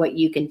show what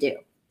you can do.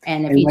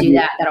 And if you do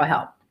that, that'll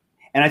help.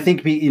 And I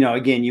think,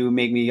 again, you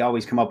make me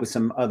always come up with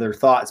some other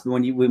thoughts. But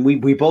when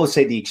we both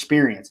say the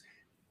experience,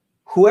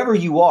 whoever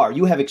you are,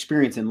 you have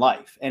experience in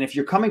life. And if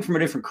you're coming from a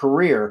different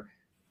career,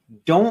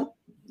 don't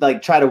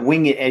try to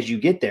wing it as you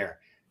get there.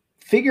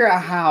 Figure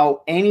out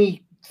how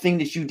anything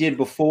that you did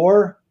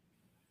before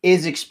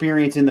is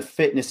experience in the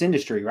fitness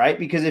industry, right?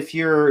 Because if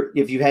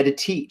you had to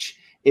teach,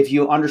 if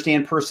you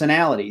understand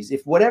personalities,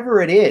 if whatever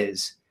it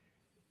is,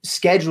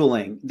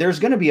 scheduling, there's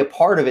going to be a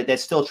part of it that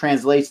still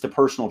translates to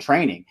personal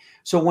training.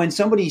 So when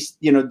somebody's,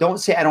 don't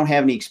say I don't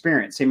have any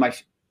experience. Say my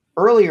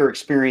earlier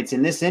experience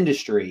in this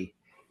industry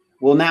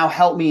will now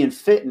help me in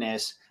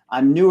fitness.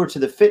 I'm newer to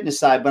the fitness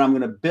side, but I'm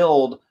going to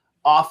build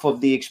off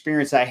of the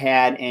experience I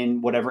had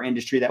in whatever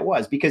industry that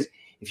was. Because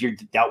if you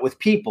dealt with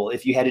people,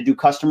 if you had to do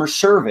customer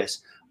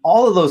service,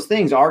 all of those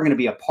things are going to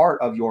be a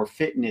part of your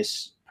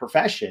fitness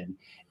profession.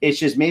 It's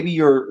just maybe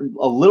you're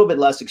a little bit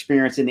less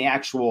experienced in the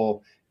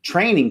actual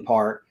training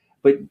part,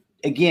 but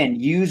again,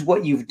 use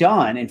what you've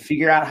done and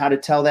figure out how to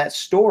tell that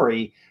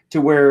story to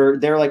where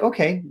they're like,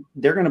 okay,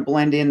 they're going to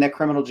blend in that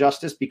criminal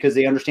justice because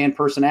they understand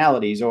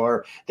personalities,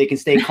 or they can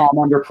stay calm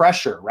under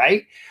pressure,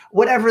 right?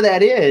 Whatever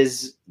that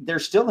is,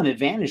 there's still an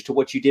advantage to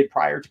what you did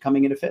prior to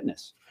coming into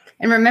fitness.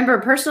 And remember,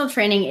 personal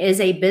training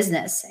is a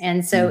business.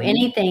 And so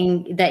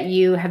anything that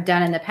you have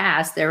done in the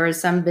past, there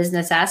is some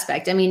business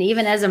aspect. I mean,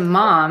 even as a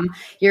mom,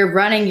 you're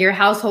running your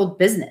household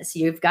business.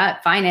 You've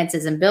got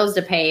finances and bills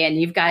to pay,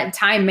 and you've got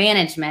time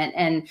management,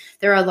 and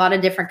there are a lot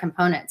of different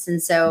components.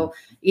 And so,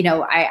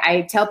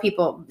 I tell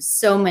people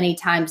so many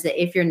times that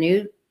if you're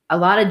new, a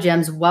lot of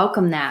gyms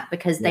welcome that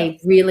because they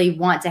really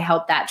want to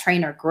help that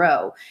trainer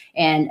grow.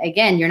 And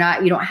again, you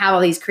don't have all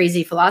these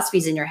crazy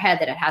philosophies in your head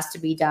that it has to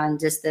be done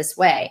just this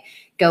way.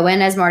 Go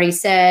in, as Marty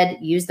said,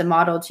 use the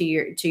model to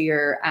your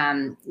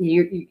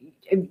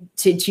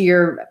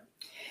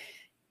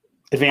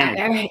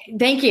advantage.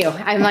 Thank you.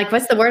 I'm like,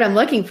 what's the word I'm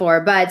looking for?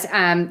 But,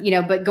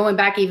 but going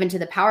back even to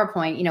the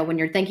PowerPoint, when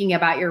you're thinking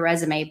about your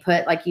resume,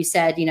 put, like you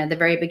said, the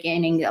very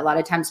beginning, a lot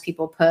of times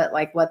people put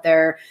like what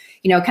they're,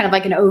 kind of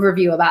like an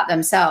overview about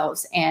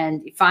themselves,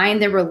 and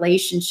find the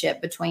relationship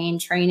between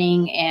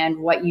training and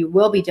what you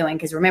will be doing.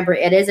 Because remember,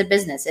 it is a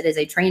business. It is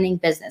a training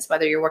business,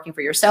 whether you're working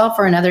for yourself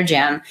or another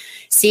gym.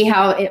 See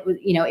how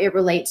it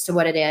relates to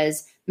what it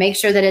is. Make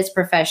sure that it's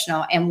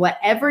professional. And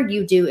whatever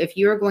you do, if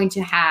you're going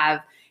to have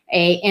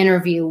a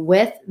interview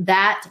with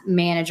that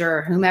manager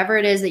or whomever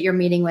it is that you're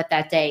meeting with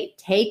that day,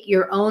 take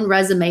your own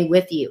resume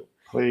with you.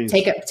 Please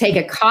take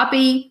a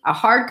copy, a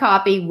hard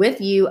copy with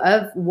you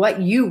of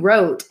what you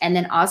wrote, and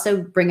then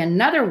also bring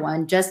another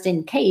one just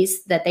in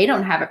case that they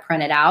don't have it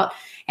printed out.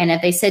 And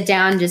if they sit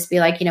down, just be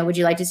like, would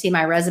you like to see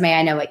my resume?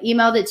 I know I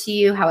emailed it to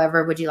you.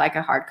 However, would you like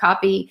a hard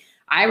copy?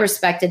 I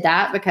respected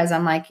that because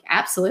I'm like,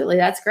 absolutely,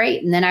 that's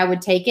great. And then I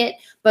would take it.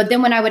 But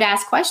then when I would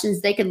ask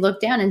questions, they could look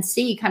down and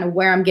see kind of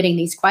where I'm getting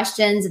these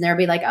questions. And they'll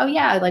be like, oh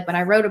yeah, like when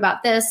I wrote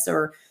about this,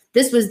 or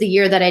this was the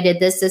year that I did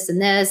this, this,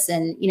 and this.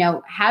 And,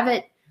 have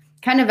it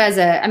kind of as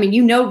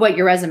what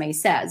your resume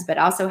says, but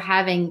also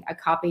having a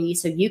copy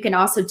so you can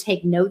also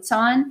take notes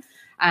on.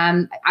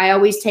 I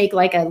always take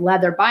like a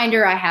leather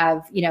binder. I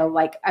have,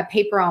 like a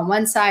paper on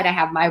one side. I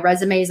have my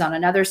resumes on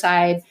another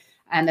side.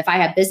 If I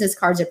have business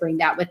cards, I bring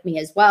that with me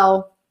as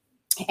well.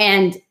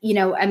 And,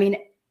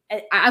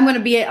 I'm going to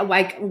be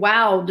like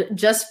wowed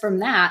just from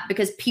that,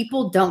 because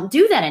people don't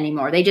do that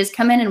anymore. They just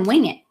come in and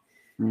wing it.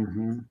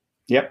 Mm-hmm.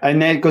 Yep.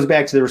 And then it goes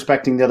back to the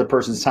respecting the other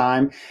person's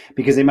time,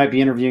 because they might be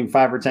interviewing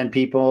 5 or 10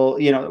 people,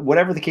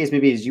 whatever the case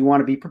may be, is you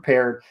want to be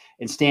prepared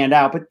and stand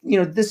out. But,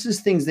 this is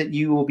things that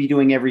you will be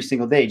doing every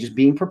single day, just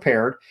being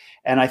prepared.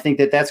 And I think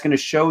that that's going to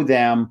show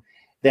them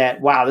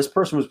that, wow, this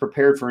person was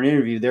prepared for an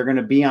interview. They're going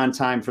to be on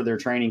time for their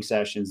training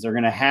sessions. They're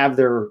going to have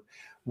their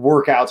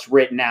workouts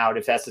written out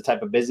if that's the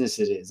type of business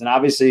it is. And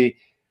obviously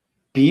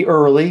be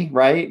early,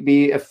 right?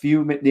 Be a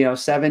few,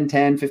 7,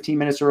 10, 15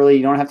 minutes early.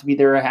 You don't have to be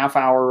there a half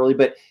hour early,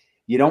 but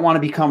you don't want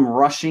to become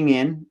rushing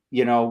in,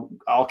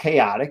 all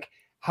chaotic.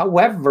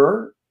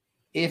 However,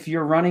 if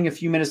you're running a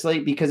few minutes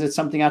late because it's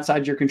something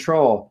outside your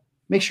control,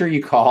 make sure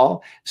you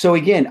call. So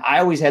again, I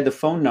always had the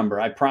phone number.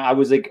 I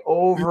was like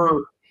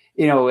over,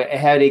 I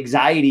had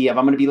anxiety of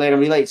I'm going to be late, I'm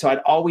going to be late. So I'd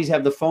always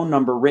have the phone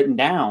number written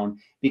down,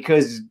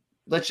 because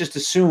let's just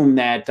assume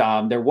that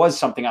there was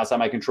something outside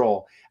my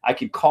control. I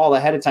could call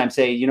ahead of time,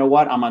 say, you know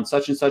what, I'm on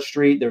such and such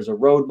street. There's a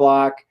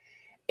roadblock.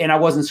 And I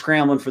wasn't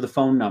scrambling for the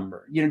phone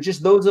number,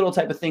 just those little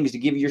type of things to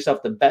give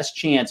yourself the best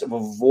chance of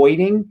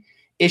avoiding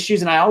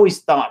issues. And I always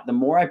thought the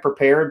more I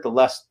prepared, the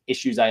less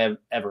issues I have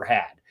ever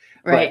had.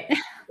 Right.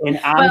 And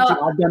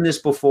I've done this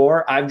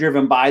before. I've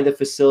driven by the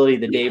facility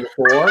the day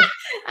before.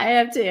 I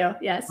have too.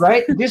 Yes.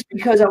 Right. Just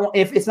because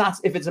if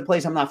it's a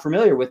place I'm not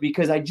familiar with,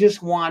 because I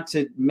just want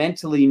to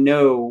mentally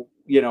know,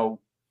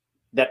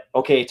 that,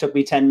 okay, it took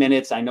me 10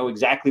 minutes. I know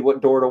exactly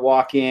what door to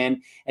walk in.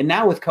 And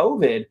now with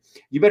COVID,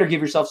 you better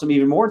give yourself some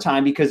even more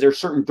time, because there's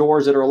certain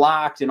doors that are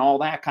locked and all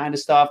that kind of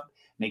stuff.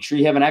 Make sure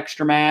you have an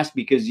extra mask,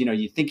 because,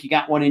 you think you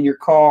got one in your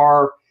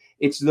car.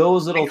 It's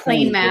those little things.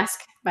 Clean mask,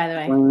 by the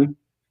way.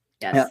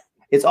 Yes. Yeah.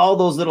 It's all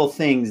those little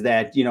things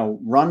that,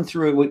 run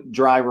through it with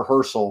dry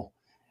rehearsal.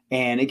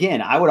 And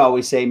again, I would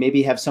always say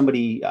maybe have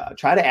somebody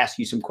try to ask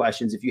you some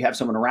questions if you have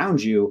someone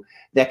around you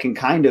that can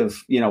kind of,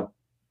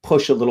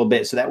 push a little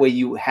bit, so that way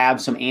you have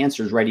some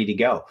answers ready to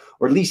go,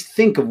 or at least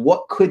think of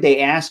what could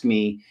they ask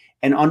me,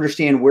 and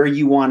understand where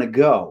you want to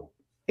go,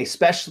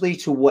 especially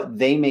to what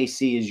they may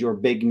see as your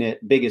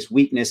biggest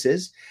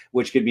weaknesses,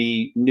 which could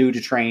be new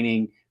to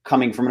training,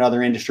 coming from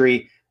another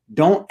industry.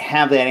 Don't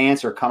have that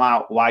answer come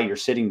out while you're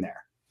sitting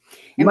there.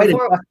 You might have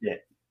touched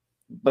it,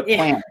 but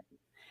plan it.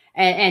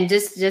 And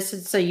just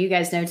so you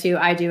guys know too,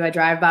 I do a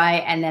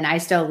drive-by, and then I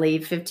still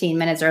leave 15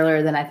 minutes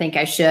earlier than I think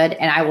I should.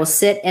 And I will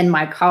sit in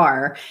my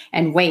car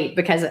and wait,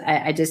 because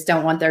I just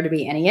don't want there to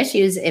be any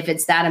issues. If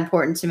it's that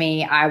important to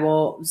me, I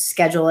will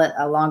schedule it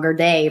a longer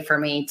day for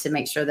me to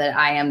make sure that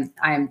I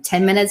am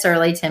 10 minutes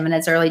early. 10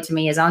 minutes early to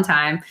me is on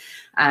time.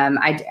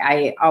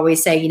 I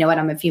always say,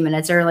 I'm a few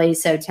minutes early,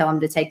 so tell them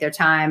to take their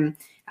time,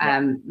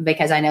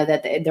 because I know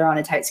that they're on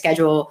a tight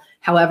schedule.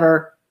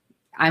 However,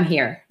 I'm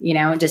here,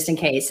 just in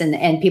case.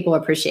 And people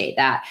appreciate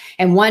that.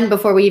 And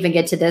before we even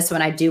get to this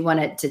one, I do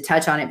want to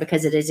touch on it,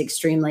 because it is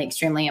extremely,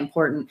 extremely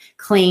important.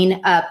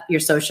 Clean up your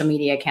social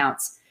media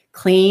accounts.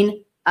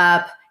 Clean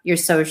up your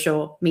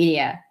social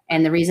media.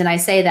 And the reason I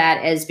say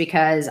that is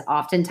because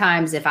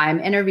oftentimes if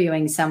I'm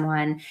interviewing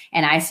someone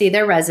and I see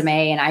their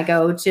resume and I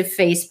go to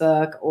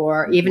Facebook,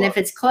 or even if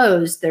it's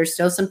closed, there's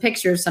still some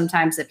pictures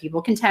sometimes that people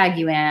can tag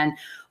you in,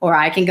 or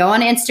I can go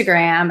on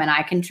Instagram and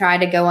I can try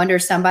to go under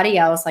somebody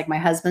else, like my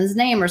husband's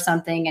name or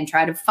something, and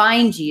try to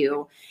find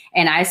you.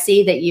 And I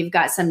see that you've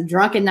got some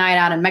drunken night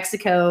out in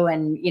Mexico,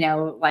 and,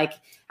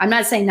 I'm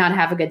not saying not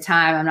have a good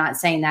time. I'm not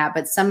saying that,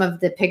 but some of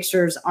the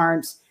pictures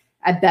aren't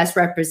a best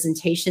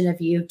representation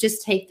of you.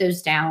 Just take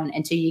those down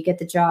until you get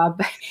the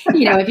job.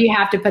 If you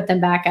have to put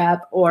them back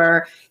up,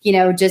 or,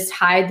 just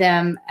hide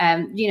them.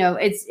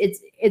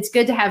 It's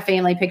good to have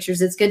family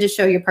pictures. It's good to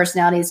show your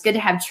personality. It's good to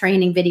have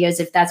training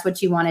videos if that's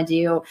what you want to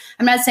do.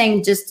 I'm not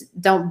saying just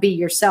don't be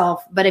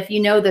yourself, but if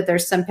you know that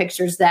there's some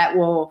pictures that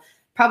will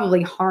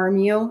probably harm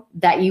you,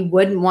 that you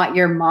wouldn't want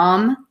your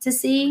mom to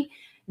see,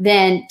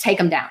 then take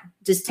them down.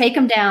 Just take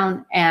them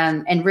down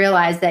and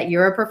realize that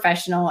you're a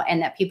professional,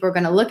 and that people are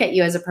going to look at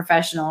you as a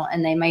professional,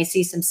 and they may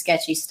see some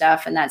sketchy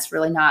stuff, and that's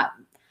really not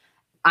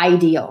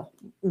ideal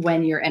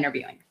when you're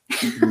interviewing.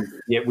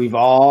 Yeah, we've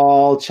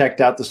all checked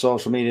out the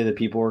social media that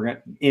people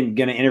are going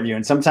to interview.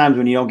 And sometimes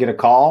when you don't get a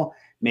call,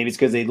 maybe it's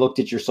because they looked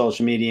at your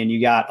social media and you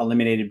got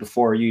eliminated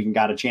before you even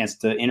got a chance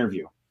to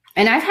interview.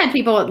 And I've had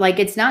people like,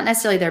 it's not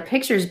necessarily their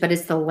pictures, but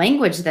it's the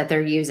language that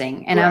they're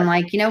using. And Correct. I'm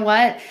like, you know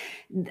what?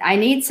 I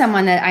need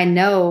someone that I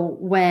know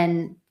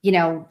when, you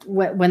know,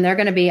 when they're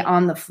going to be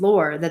on the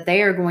floor, that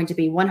they are going to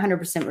be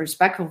 100%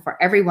 respectful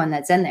for everyone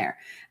that's in there.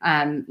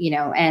 You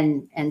know,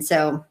 and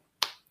so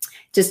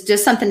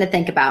just something to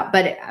think about.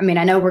 But I mean,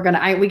 I know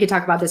we could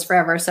talk about this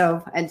forever.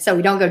 So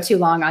we don't go too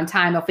long on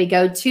time. If we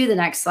go to the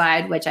next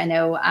slide, which I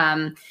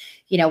know,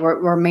 you know,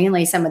 we're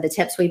mainly some of the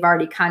tips we've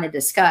already kind of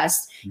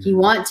discussed. Mm-hmm. You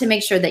want to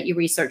make sure that you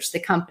research the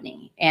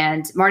company.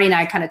 And Marty and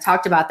I kind of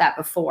talked about that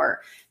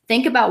before.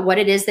 Think about what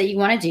it is that you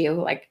want to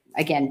do. Like,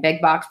 again, big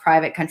box,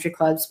 private, country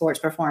club, sports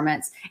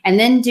performance, and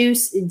then do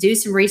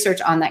some research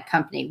on that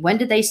company. When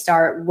did they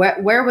start?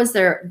 Where was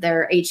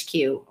their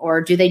HQ? Or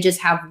do they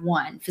just have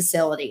one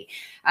facility?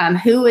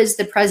 Who is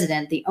the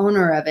president, the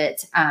owner of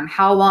it?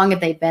 How long have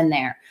they been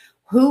there?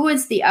 Who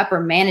is the upper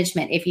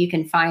management, if you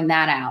can find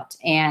that out?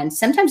 And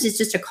sometimes it's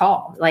just a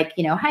call, like,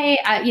 you know, hey,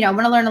 I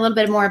want to learn a little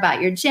bit more about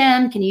your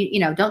gym. Can you,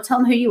 don't tell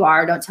them who you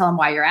are, don't tell them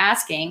why you're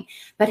asking,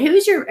 but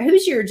who's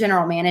your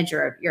general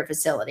manager of your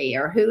facility,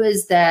 or who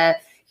is the,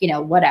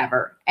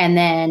 whatever. And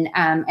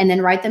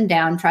then write them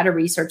down, try to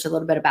research a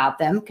little bit about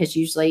them, because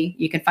usually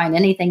you can find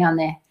anything on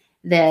the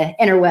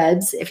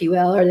interwebs, if you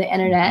will, or the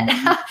internet.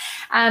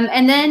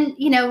 And then,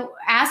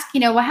 ask,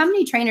 well, how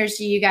many trainers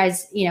do you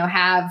guys,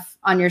 have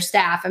on your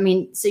staff? I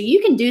mean, so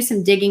you can do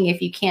some digging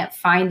if you can't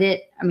find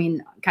it,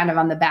 kind of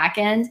on the back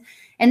end.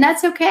 And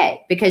that's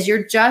okay, because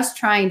you're just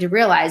trying to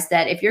realize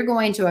that if you're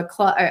going to a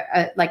club,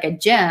 like a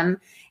gym,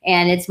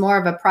 and it's more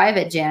of a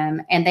private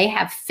gym, and they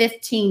have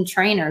 15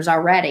 trainers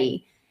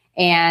already,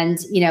 and,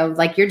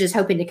 like you're just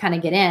hoping to kind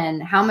of get in,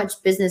 how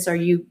much business are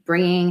you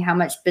bringing? How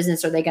much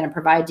business are they going to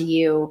provide to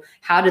you?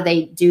 How do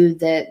they do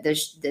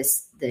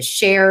the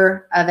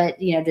share of it?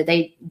 Do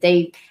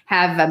they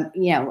have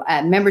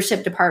a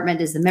membership department?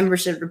 Does the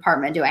membership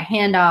department do a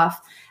handoff?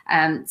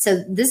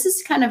 So this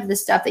is kind of the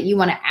stuff that you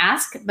want to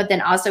ask, but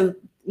then also,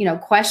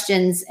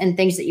 questions and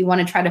things that you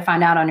want to try to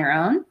find out on your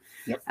own.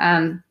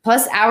 Yep.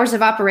 Plus hours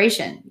of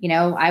operation.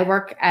 I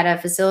work at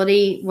a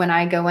facility. When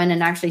I go in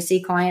and actually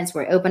see clients,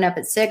 we open up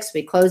at 6,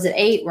 we close at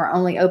 8. We're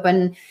only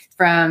open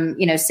from,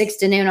 6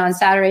 to noon on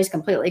Saturdays,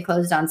 completely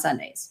closed on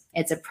Sundays.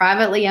 It's a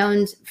privately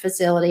owned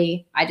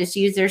facility. I just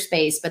use their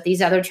space, but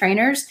these other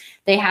trainers,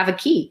 they have a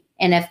key.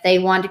 And if they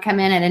want to come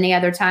in at any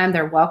other time,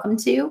 they're welcome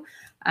to.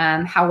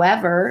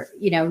 However,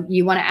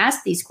 you want to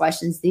ask these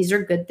questions. These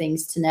are good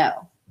things to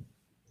know.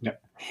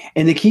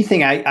 And the key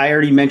thing, I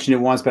already mentioned it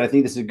once, but I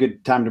think this is a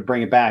good time to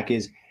bring it back,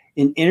 is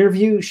an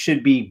interview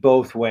should be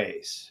both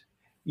ways.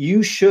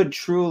 You should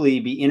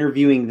truly be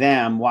interviewing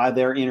them while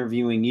they're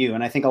interviewing you.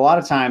 And I think a lot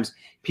of times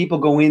people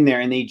go in there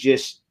and they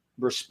just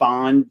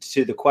respond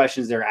to the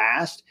questions they're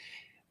asked.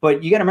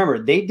 But you got to remember,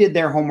 they did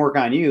their homework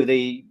on you.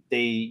 They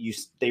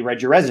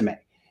read your resume.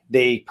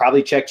 They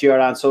probably checked you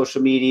out on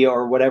social media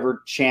or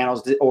whatever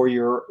channels,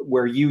 or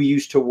where you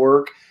used to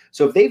work.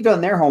 So if they've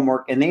done their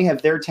homework and they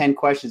have their 10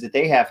 questions that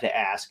they have to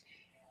ask,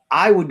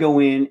 I would go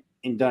in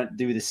and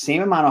do the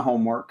same amount of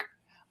homework.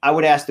 I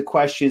would ask the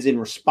questions in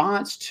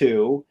response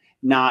to,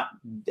 not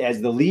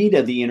as the lead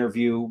of the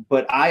interview,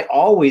 but I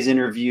always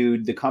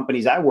interviewed the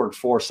companies I worked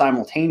for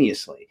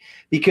simultaneously,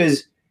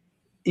 because,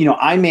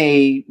 I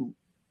may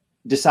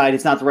decide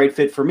it's not the right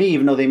fit for me,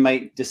 even though they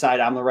might decide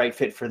I'm the right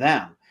fit for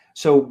them.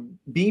 So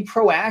be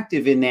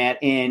proactive in that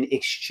and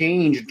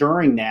exchange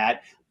during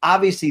that.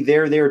 Obviously,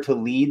 they're there to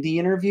lead the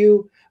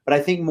interview, but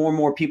I think more and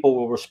more people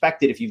will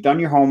respect it if you've done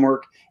your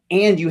homework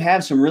and you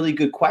have some really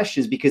good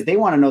questions, because they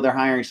want to know they're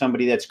hiring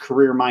somebody that's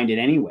career-minded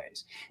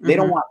anyways. Mm-hmm. They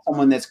don't want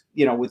someone that's,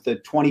 with the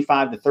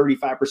 25 to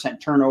 35%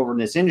 turnover in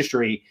this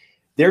industry.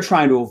 They're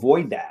trying to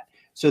avoid that.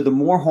 So the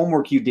more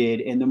homework you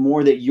did and the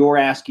more that you're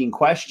asking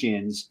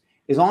questions,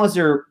 as long as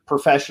they're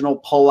professional,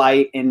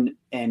 polite, and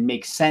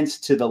make sense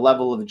to the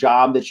level of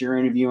job that you're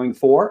interviewing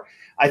for,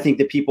 I think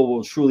that people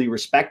will truly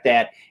respect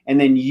that. And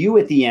then you,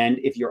 at the end,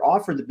 if you're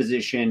offered the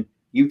position,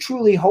 you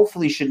truly,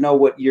 hopefully, should know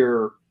what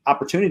your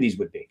opportunities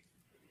would be.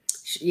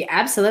 Yeah,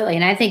 absolutely.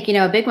 And I think,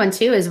 a big one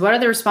too is, what are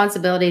the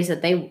responsibilities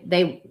that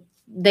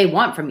they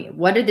want from you?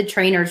 What are the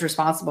trainers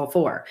responsible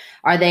for?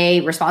 Are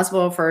they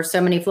responsible for so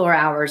many floor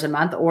hours a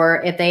month?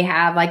 Or if they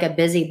have like a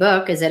busy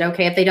book, is it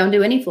okay if they don't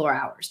do any floor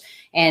hours?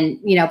 And,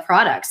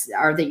 products,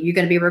 are that you're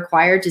going to be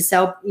required to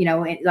sell,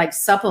 like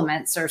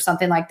supplements or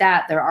something like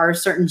that. There are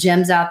certain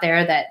gyms out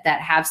there that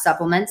have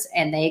supplements,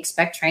 and they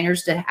expect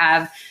trainers to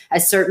have a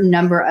certain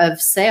number of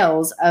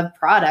sales of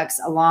products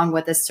along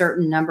with a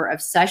certain number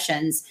of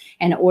sessions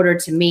in order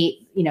to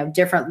meet,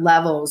 different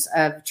levels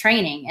of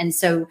training. And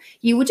so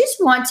you would just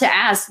want to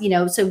ask,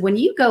 so when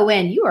you go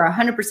in, you are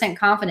 100%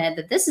 confident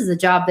that this is a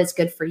job that's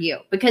good for you,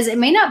 because it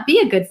may not be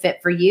a good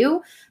fit for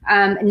you.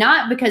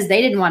 Not because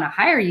they didn't want to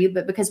hire you,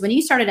 but because when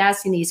you started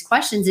asking these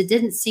questions, it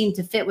didn't seem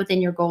to fit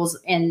within your goals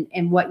and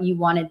what you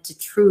wanted to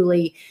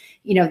truly,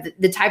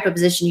 the type of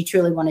position you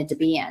truly wanted to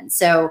be in.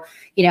 So,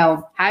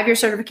 have your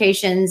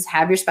certifications,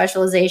 have your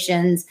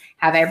specializations,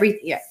 have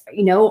everything,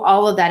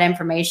 all of that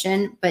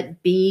information,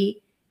 but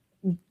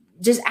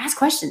just ask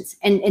questions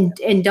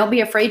and don't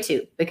be afraid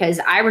to, because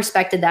I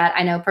respected that.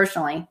 I know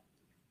personally.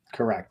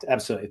 Correct.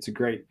 Absolutely. It's a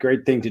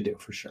great thing to do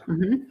for sure.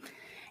 Mm-hmm.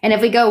 And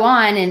if we go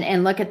on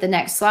and look at the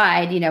next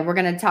slide, we're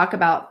going to talk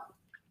about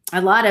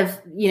a lot of,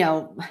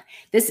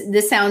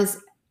 this sounds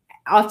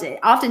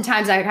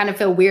oftentimes I kind of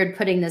feel weird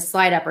putting this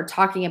slide up or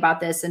talking about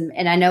this.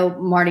 And I know,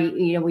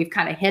 Marty, we've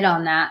kind of hit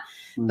on that,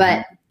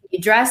 but you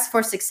dress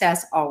for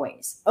success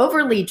always.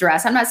 Overly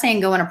dress. I'm not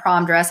saying go in a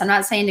prom dress. I'm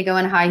not saying to go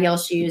in high heel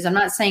shoes. I'm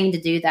not saying to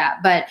do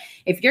that. But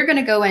if you're going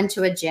to go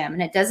into a gym,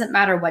 and it doesn't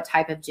matter what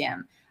type of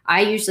gym,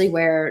 I usually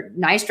wear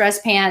nice dress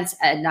pants,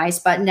 a nice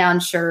button-down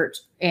shirt,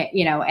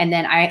 and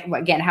then I,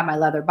 again, have my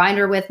leather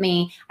binder with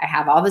me. I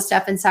have all the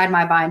stuff inside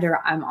my binder.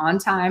 I'm on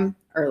time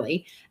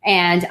early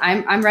and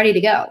I'm ready to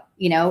go,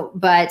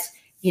 but,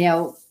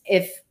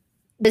 if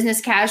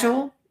business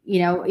casual,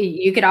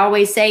 you could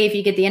always say, if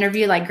you get the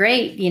interview, like,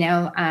 great,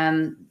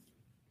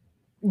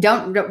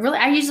 don't really,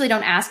 I usually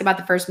don't ask about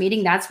the first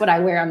meeting. That's what I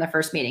wear on the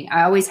first meeting.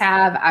 I always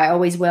have, I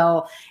always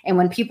will. And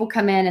when people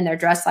come in and they're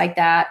dressed like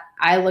that,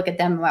 I look at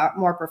them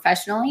more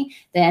professionally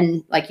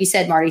than, like you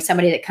said, Marty,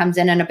 somebody that comes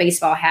in a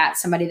baseball hat,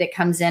 somebody that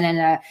comes in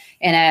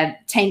a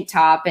tank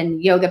top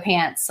and yoga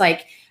pants.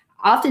 Like,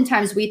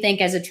 oftentimes we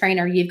think as a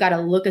trainer, you've got to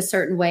look a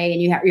certain way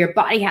and your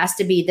body has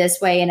to be this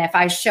way. And if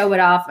I show it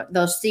off,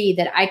 they'll see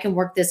that I can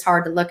work this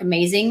hard to look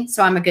amazing.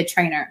 So I'm a good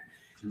trainer.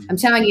 I'm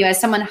telling you,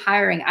 as someone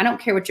hiring, I don't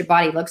care what your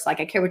body looks like.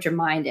 I care what your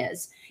mind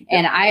is.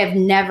 And I have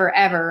never,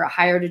 ever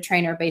hired a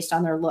trainer based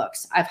on their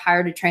looks. I've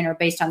hired a trainer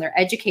based on their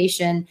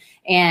education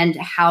and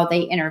how they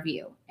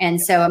interview. And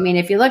so,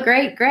 if you look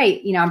great,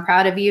 great. I'm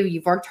proud of you.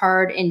 You've worked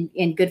hard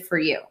and good for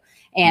you.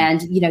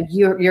 And,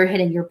 you're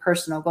hitting your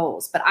personal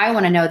goals. But I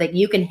want to know that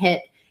you can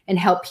hit and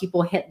help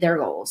people hit their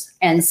goals.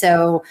 And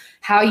so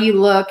how you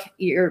look,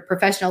 your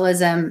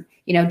professionalism,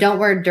 don't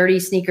wear dirty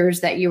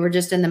sneakers that you were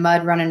just in the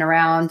mud running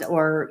around,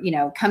 or,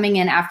 coming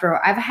in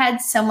after. I've had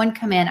someone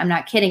come in, I'm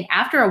not kidding,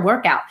 after a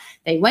workout.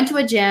 They went to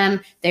a gym.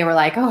 They were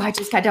like, oh, I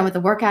just got done with the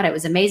workout. It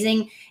was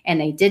amazing.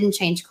 And they didn't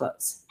change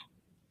clothes.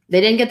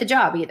 They didn't get the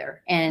job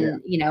either.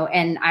 And,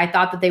 and I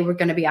thought that they were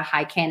going to be a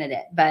high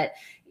candidate. But,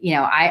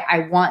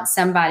 I want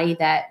somebody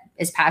that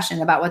is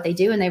passionate about what they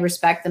do and they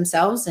respect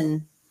themselves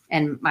and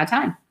my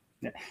time.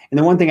 Yeah. And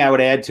the one thing I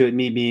would add to it,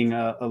 me being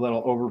a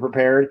little over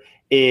prepared,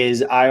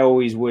 is I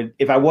always would,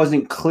 if I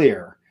wasn't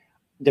clear,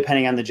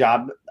 depending on the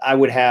job, I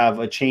would have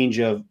a change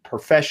of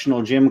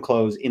professional gym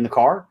clothes in the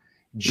car,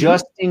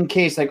 just in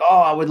case, like,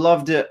 oh, I would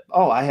love to,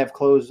 I have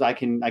clothes, I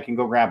can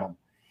go grab them.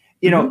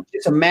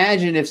 Just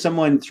imagine if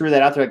someone threw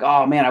that out there, like,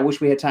 oh man, I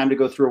wish we had time to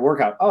go through a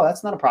workout. Oh,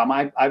 that's not a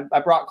problem. I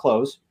brought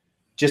clothes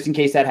just in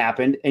case that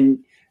happened.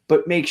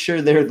 But make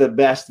sure they're the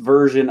best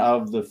version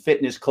of the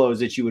fitness clothes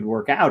that you would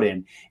work out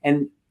in.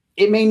 And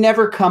it may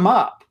never come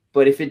up,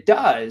 but if it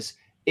does,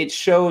 it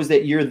shows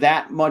that you're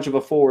that much of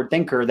a forward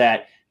thinker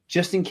that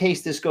just in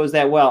case this goes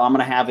that well, I'm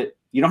going to have it.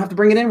 You don't have to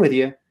bring it in with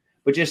you,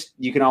 but just,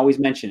 you can always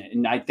mention it.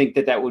 And I think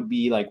that would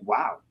be like,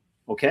 wow.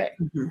 Okay.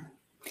 Mm-hmm.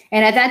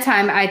 And at that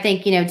time, I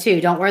think,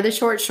 too, don't wear the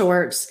short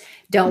shorts.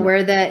 Don't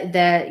wear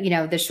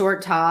the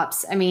short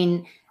tops.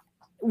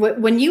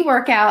 When you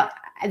work out,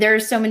 there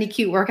are so many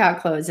cute workout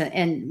clothes,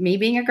 and me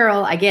being a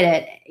girl, I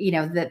get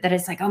it, that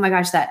it's like, oh my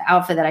gosh, that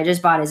outfit that I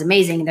just bought is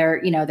amazing.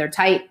 They're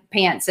tight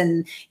pants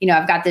and,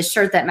 I've got this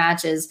shirt that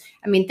matches.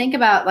 Think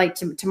about, like,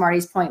 to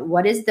Marty's point,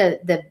 what is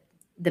the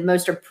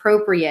most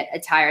appropriate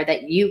attire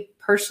that you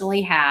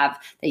personally have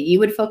that you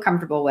would feel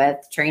comfortable with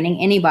training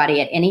anybody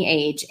at any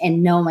age,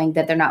 and knowing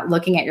that they're not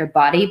looking at your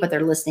body, but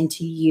they're listening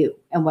to you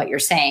and what you're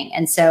saying.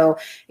 And so,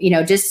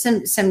 just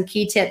some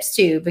key tips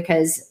too,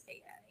 because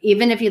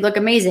even if you look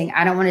amazing,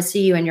 I don't want to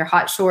see you in your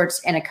hot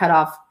shorts and a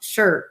cutoff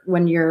shirt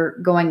when you're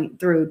going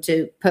through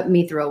to put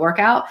me through a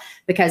workout,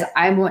 because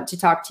I want to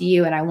talk to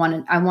you and I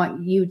want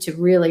you to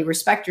really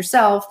respect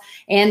yourself.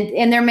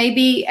 And there may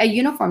be a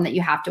uniform that you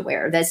have to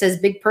wear that says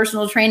Big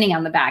Personal Training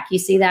on the back. You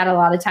see that a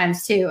lot of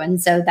times too.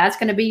 And so that's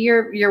going to be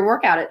your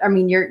workout.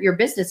 Your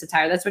business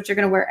attire. That's what you're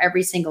going to wear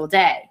every single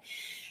day.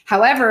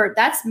 However,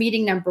 that's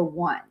meeting number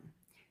 1.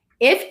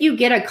 If you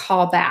get a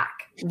call back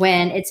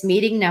when it's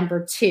meeting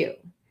number 2,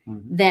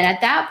 then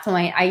at that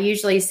point, I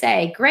usually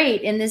say,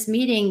 great, in this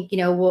meeting,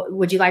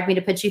 would you like me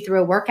to put you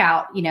through a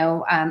workout?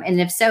 And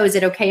if so, is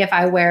it okay if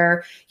I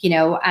wear,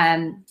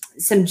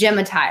 some gym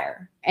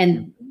attire?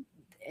 And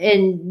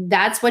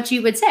that's what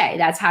you would say.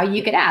 That's how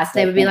you could ask.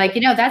 They would be like,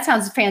 that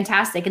sounds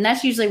fantastic. And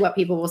that's usually what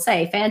people will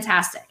say,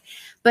 fantastic.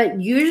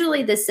 But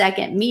usually the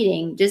second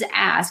meeting, just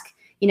ask,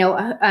 who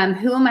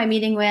am I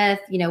meeting with?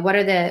 What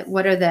are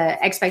the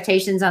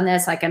expectations on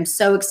this? Like, I'm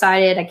so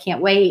excited. I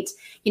can't wait.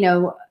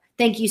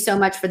 Thank you so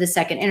much for the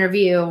second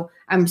interview.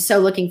 I'm so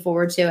looking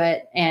forward to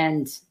it.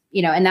 And,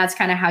 and that's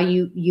kind of how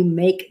you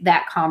make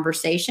that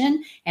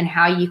conversation and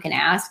how you can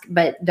ask,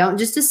 but don't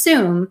just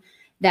assume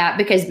that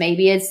because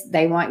maybe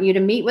they want you to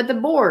meet with the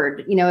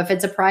board, if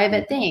it's a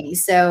private thing.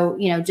 So,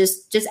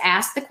 just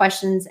ask the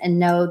questions and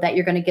know that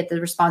you're going to get the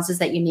responses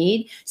that you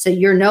need. So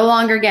you're no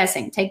longer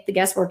guessing. Take the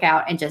guesswork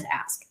out and just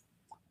ask.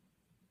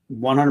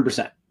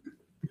 100%.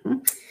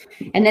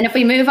 And then if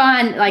we move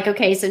on, like,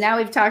 okay, so now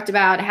we've talked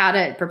about how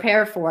to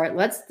prepare for it.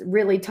 Let's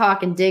really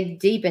talk and dig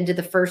deep into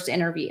the first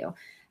interview.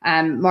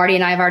 Marty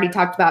and I have already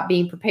talked about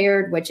being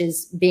prepared, which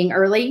is being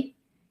early.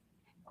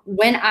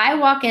 When I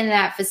walk into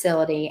that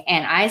facility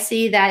and I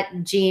see that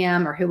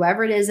GM or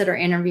whoever it is that are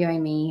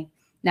interviewing me,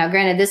 now,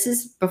 granted, this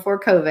is before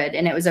COVID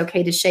and it was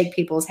okay to shake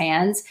people's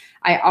hands.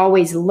 I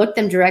always looked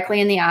them directly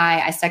in the eye.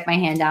 I stuck my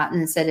hand out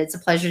and said, "It's a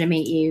pleasure to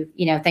meet you.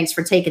 Thanks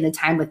for taking the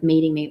time with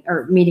meeting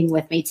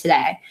with me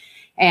today."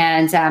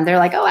 And they're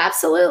like, "Oh,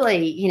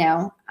 absolutely."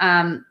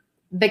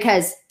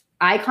 Because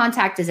eye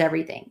contact is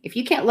everything. If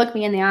you can't look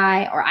me in the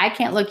eye or I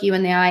can't look you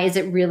in the eye, is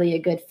it really a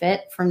good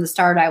fit? From the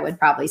start, I would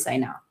probably say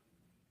no.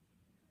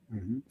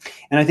 Mm-hmm.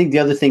 And I think the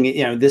other thing,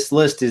 this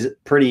list is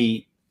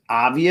pretty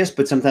obvious,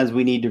 but sometimes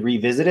we need to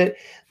revisit it.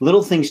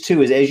 Little things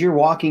too, is as you're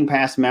walking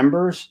past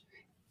members,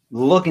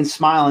 look and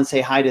smile and say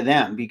hi to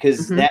them,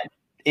 because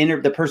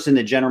the person,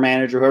 the general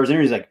manager, whoever's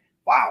interviewing, is like,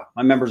 wow,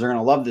 my members are going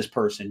to love this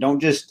person. Don't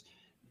just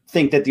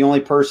think that the only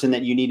person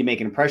that you need to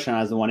make an impression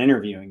on is the one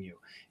interviewing you.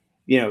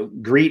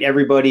 Greet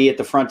everybody at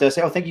the front desk.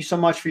 Say, "Oh, thank you so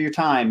much for your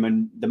time."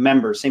 And the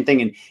members, same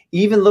thing. And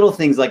even little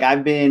things, like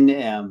I've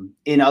been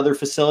in other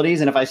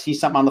facilities, and if I see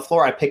something on the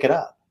floor, I pick it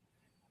up.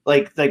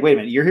 Like, wait a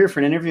minute, you're here for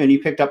an interview and you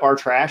picked up our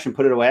trash and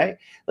put it away?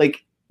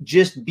 Like,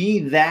 just be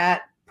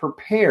that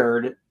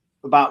prepared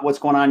about what's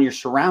going on in your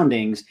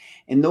surroundings.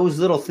 And those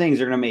little things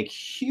are going to make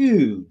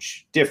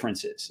huge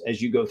differences as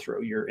you go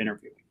through your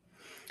interview.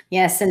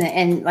 Yes.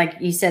 And like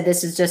you said,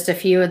 this is just a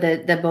few of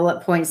the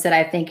bullet points that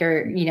I think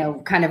are,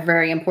 kind of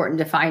very important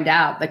to find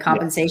out. The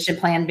compensation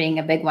plan being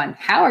a big one.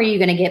 How are you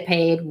going to get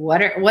paid?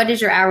 What is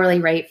your hourly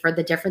rate for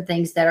the different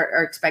things that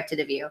are expected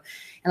of you?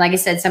 And like I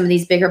said, some of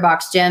these bigger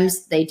box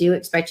gyms, they do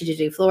expect you to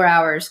do floor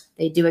hours.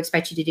 They do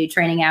expect you to do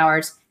training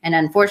hours. And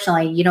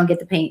unfortunately, you don't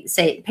get paid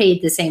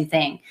the same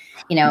thing,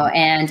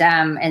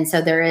 and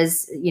so there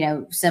is,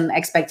 some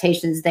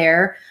expectations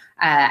there.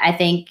 I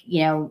think,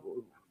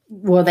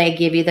 will they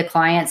give you the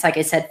clients? Like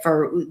I said,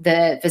 for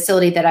the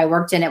facility that I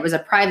worked in, it was a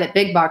private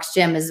big box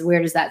gym, as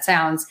weird as that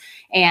sounds.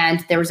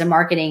 And there was a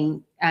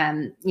marketing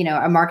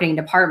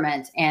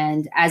department.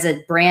 And as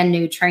a brand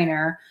new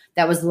trainer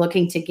that was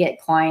looking to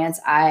get clients,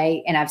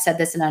 and I've said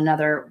this in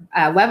another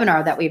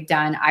webinar that we've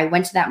done, I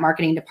went to that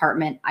marketing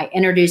department. I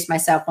introduced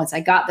myself. Once I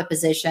got the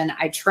position,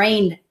 I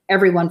trained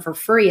everyone for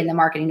free in the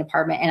marketing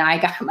department, and I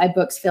got my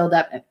books filled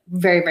up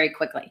very, very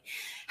quickly.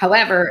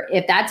 However,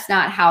 if that's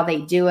not how they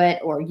do it,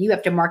 or you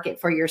have to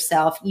market for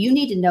yourself, you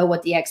need to know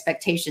what the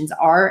expectations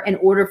are in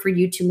order for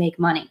you to make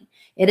money.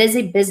 It is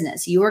a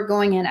business. You are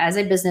going in as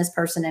a business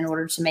person in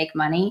order to make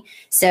money.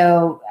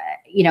 So,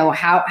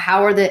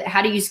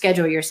 how do you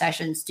schedule your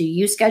sessions? Do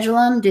you schedule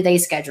them? Do they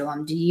schedule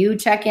them? Do you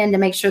check in to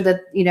make sure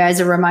that, as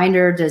a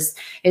reminder,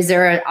 is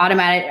there an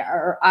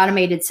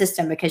automated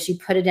system because you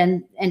put it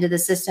into the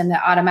system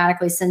that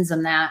automatically sends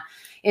them that?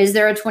 Is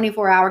there a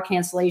 24-hour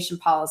cancellation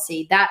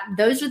policy?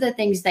 Those are the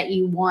things that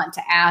you want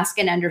to ask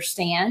and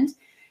understand.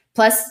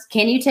 Plus,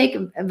 can you take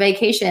a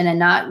vacation and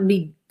not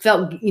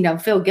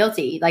feel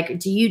guilty? Like,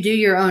 do you do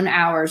your own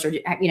hours, or,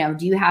 do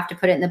you have to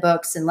put it in the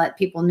books and let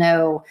people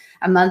know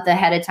a month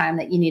ahead of time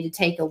that you need to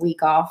take a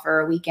week off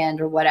or a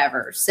weekend or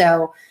whatever?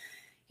 So,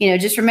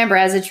 just remember,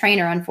 as a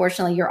trainer,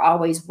 unfortunately, you're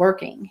always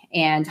working,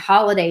 and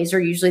holidays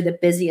are usually the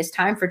busiest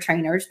time for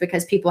trainers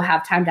because people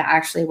have time to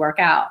actually work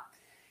out.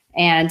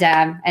 And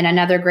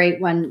another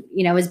great one,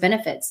 is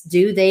benefits.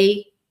 Do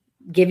they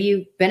give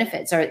you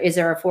benefits, or is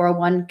there a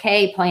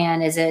 401k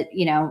plan? Is it,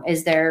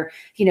 is there,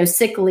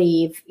 sick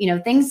leave,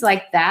 things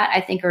like that,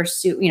 I think are,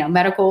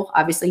 medical,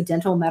 obviously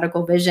dental,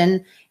 medical,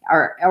 vision,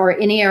 or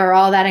any or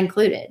all that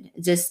included.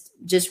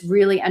 Just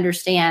really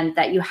understand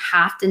that you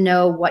have to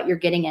know what you're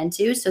getting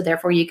into. So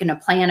therefore you can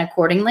plan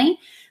accordingly.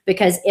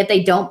 Because if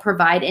they don't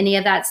provide any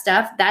of that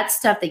stuff, that's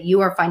stuff that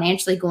you are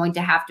financially going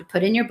to have to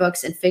put in your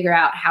books and figure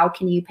out how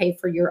can you pay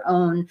for your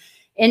own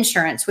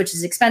insurance, which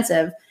is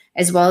expensive,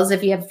 as well as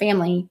if you have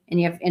family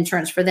and you have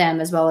insurance for them,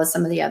 as well as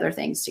some of the other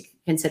things to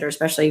consider,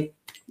 especially,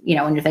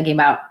 when you're thinking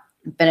about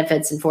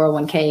benefits and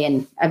 401k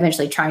and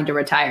eventually trying to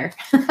retire.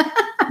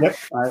 Yep.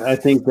 I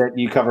think that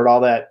you covered all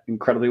that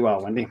incredibly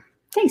well, Wendy.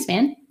 Thanks,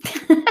 man.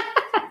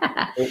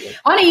 Why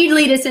don't you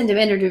lead us into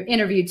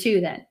interview 2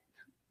 then?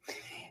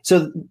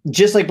 So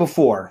just like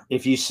before,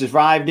 if you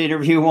survived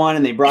interview 1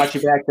 and they brought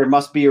you back, there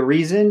must be a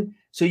reason.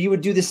 So you would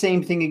do the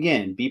same thing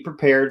again. Be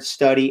prepared,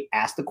 study,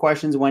 ask the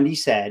questions Wendy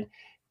said.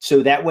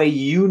 So that way,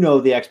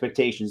 the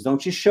expectations. Don't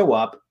just show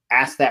up,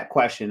 ask that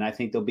question. I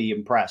think they'll be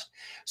impressed.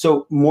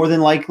 So more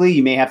than likely,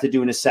 you may have to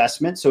do an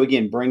assessment. So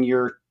again, bring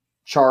your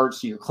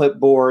charts, your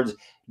clipboards.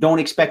 Don't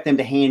expect them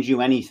to hand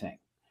you anything.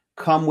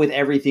 Come with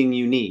everything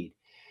you need.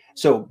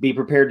 So be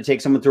prepared to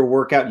take someone through a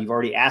workout. You've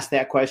already asked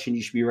that question.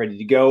 You should be ready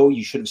to go.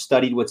 You should have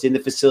studied what's in the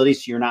facility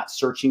so you're not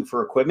searching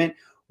for equipment.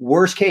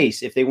 Worst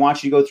case, if they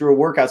want you to go through a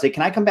workout, say,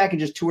 can I come back and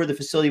just tour the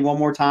facility one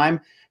more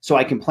time so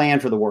I can plan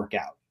for the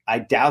workout? I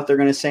doubt they're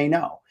going to say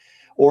no.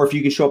 Or if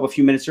you can show up a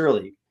few minutes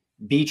early,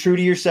 be true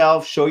to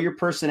yourself, show your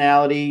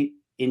personality,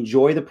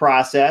 enjoy the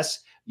process.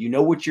 You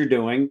know what you're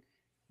doing.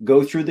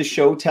 go through the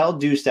show, tell,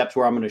 do steps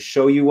where I'm going to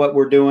show you what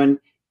we're doing.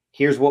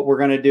 Here's what we're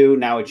going to do.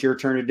 Now it's your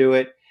turn to do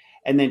it.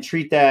 And then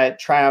treat that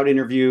tryout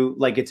interview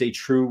like it's a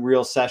true,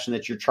 real session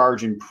that you're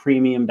charging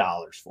premium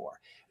dollars for.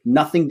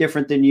 Nothing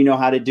different than you know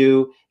how to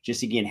do.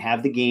 Just, again,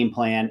 have the game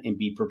plan and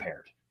be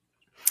prepared.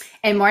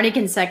 And Marty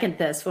can second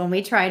this. When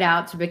we tried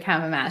out to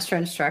become a master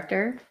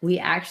instructor, we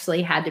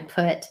actually had to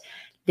put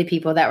the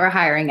people that were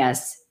hiring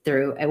us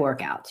through a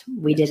workout.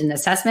 We did an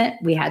assessment.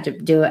 We had to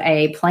do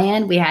a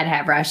plan. We had to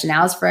have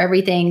rationales for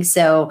everything.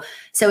 So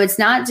it's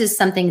not just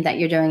something that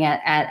you're doing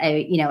at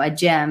a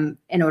gym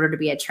in order to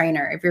be a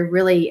trainer. If you're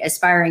really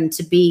aspiring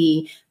to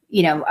be,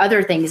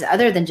 other things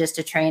other than just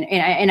a trainer,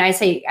 and I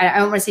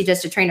don't want to say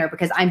just a trainer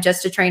because I'm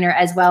just a trainer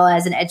as well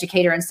as an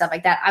educator and stuff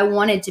like that. I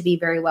wanted to be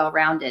very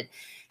well-rounded.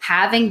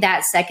 Having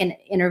that second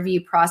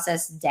interview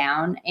process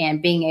down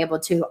and being able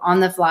to,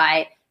 on the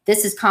fly,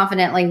 this is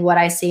confidently what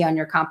I see on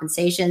your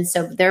compensation.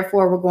 So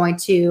therefore, we're going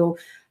to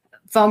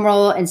foam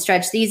roll and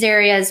stretch these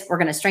areas. We're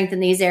going to strengthen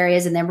these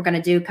areas. And then we're going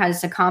to do kind of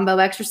some combo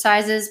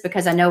exercises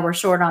because I know we're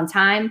short on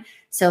time.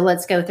 So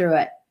let's go through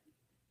it.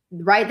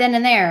 Right then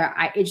and there,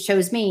 it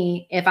shows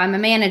me if I'm a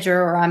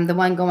manager or I'm the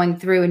one going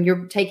through and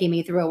you're taking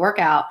me through a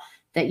workout,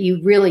 that you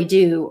really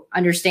do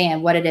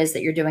understand what it is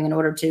that you're doing in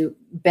order to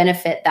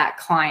benefit that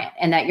client,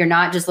 and that you're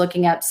not just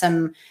looking up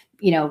some,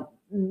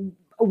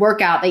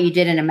 workout that you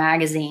did in a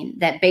magazine,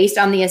 that based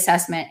on the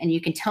assessment, and you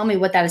can tell me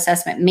what that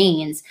assessment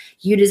means,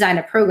 you design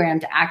a program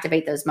to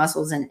activate those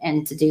muscles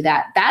and to do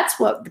that. That's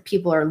what the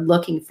people are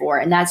looking for.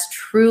 And that's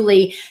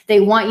truly,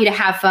 they want you to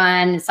have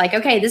fun. It's like,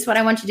 okay, this is what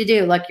I want you to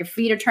do. Like, your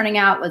feet are turning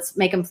out. Let's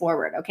make them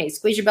forward. Okay.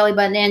 Squeeze your belly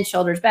button in,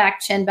 shoulders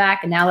back, chin back.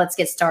 And now let's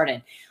get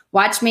started.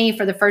 Watch me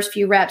for the first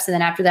few reps. And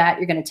then after that,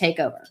 you're going to take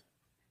over.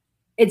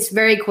 It's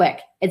very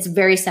quick. It's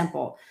very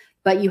simple,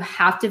 but you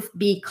have to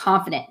be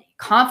confident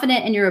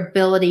in your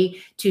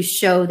ability to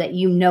show that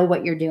you know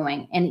what you're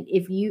doing. And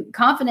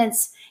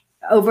confidence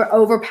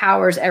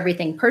overpowers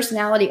everything.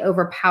 Personality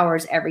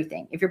overpowers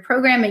everything. If your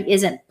programming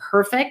isn't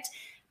perfect,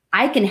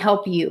 I can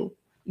help you.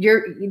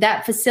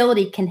 That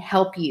facility can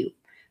help you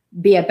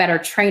be a better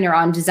trainer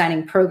on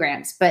designing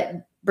programs.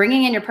 But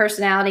bringing in your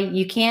personality,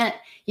 you can't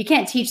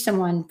teach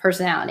someone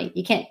personality.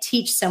 You can't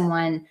teach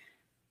someone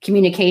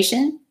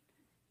communication.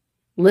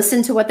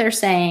 Listen to what they're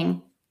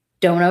saying.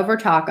 Don't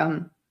overtalk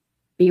them.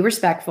 Be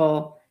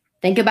respectful.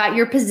 Think about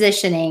your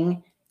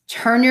positioning.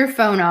 Turn your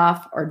phone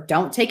off or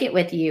don't take it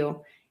with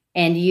you.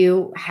 And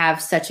you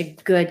have such a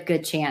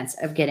good chance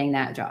of getting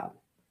that job.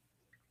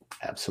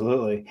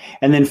 Absolutely.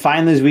 And then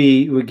finally, as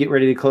we get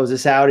ready to close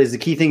this out, is the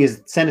key thing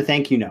is send a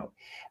thank you note.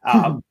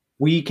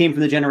 We came from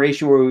the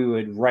generation where we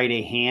would write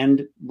a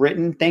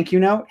handwritten thank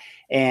you note.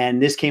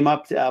 And this came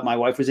up. My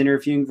wife was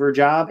interviewing for a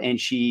job and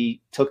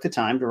she took the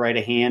time to write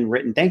a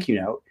handwritten thank you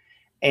note.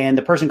 And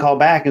the person called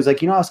back and was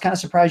like, I was kind of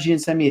surprised you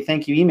didn't send me a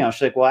thank you email.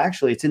 She's like, well,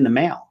 actually, it's in the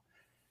mail.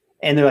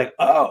 And they're like,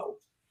 oh,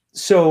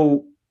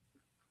 so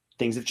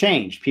things have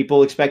changed.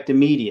 People expect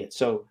immediate.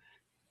 So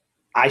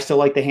I still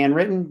like the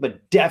handwritten,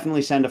 but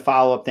definitely send a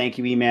follow-up thank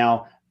you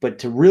email. But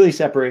to really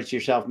separate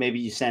yourself, maybe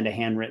you send a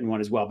handwritten one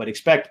as well. But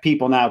expect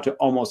people now to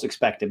almost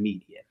expect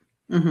immediate.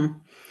 Mm-hmm.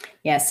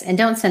 Yes. And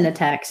don't send a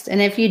text.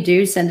 And if you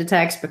do send a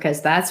text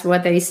because that's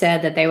what they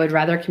said that they would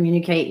rather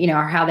communicate,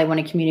 or how they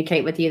want to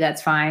communicate with you,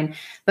 that's fine.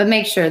 But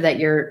make sure that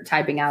you're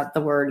typing out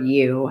the word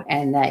you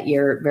and that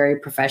you're very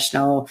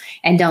professional,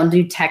 and don't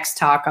do text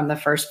talk on the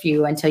first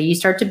few until you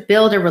start to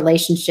build a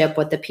relationship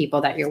with the people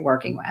that you're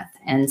working with.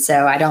 And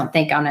so I don't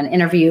think on an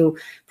interview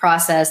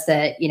process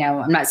that,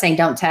 I'm not saying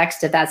don't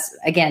text. If that's,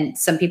 again,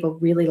 some people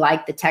really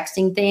like the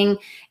texting thing.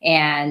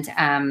 And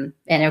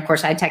of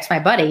course I text my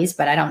buddies,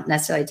 but I don't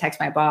necessarily text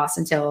my boss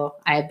until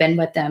I have been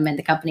with them in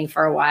the company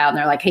for a while. And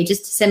they're like, hey,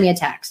 just send me a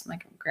text. I'm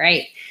like,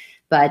 great.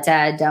 But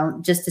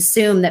don't just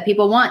assume that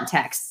people want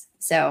texts.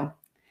 So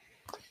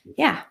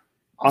yeah.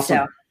 Awesome.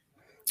 So,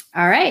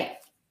 all right.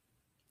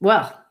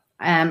 Well,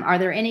 are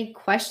there any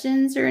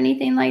questions or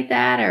anything like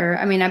that? Or,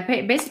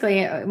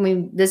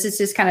 this is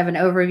just kind of an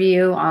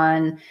overview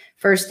on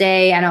first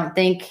day. I don't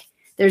think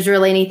there's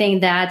really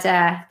anything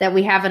that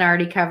we haven't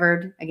already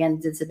covered.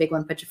 Again, it's a big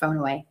one. Put your phone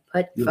away.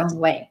 Put your phone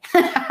away.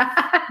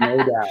 No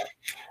doubt.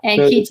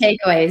 And key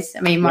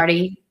takeaways.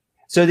 Marty.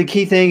 So the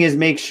key thing is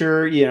make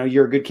sure,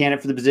 you're a good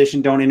candidate for the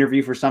position. Don't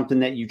interview for something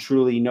that you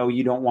truly know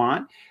you don't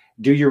want.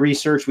 Do your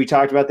research. We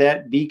talked about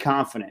that. Be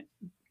confident.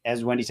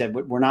 As Wendy said,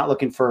 we're not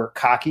looking for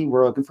cocky.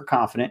 We're looking for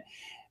confident.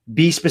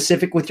 Be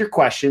specific with your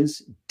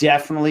questions.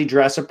 Definitely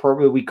dress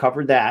appropriately. We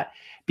covered that.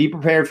 Be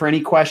prepared for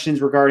any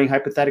questions regarding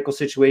hypothetical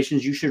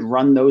situations. You should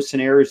run those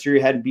scenarios through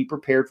your head and be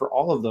prepared for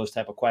all of those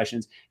type of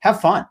questions.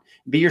 Have fun.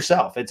 Be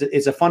yourself.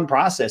 It's a fun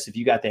process if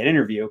you got that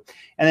interview.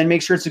 And then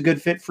make sure it's a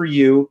good fit for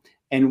you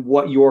and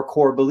what your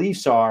core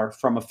beliefs are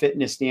from a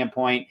fitness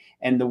standpoint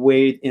and the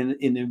way in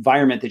the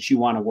environment that you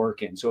want to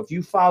work in. So if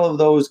you follow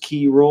those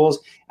key rules,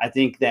 I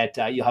think that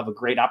you'll have a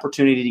great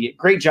opportunity to get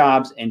great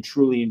jobs and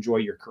truly enjoy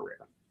your career.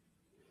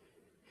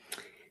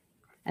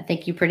 I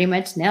think you pretty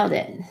much nailed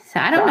it. So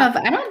I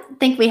don't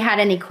think we had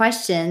any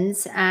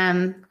questions.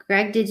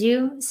 Greg, did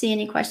you see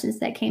any questions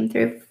that came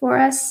through for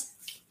us?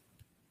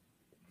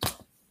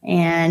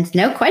 And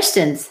no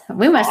questions.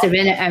 We must have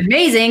been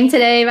amazing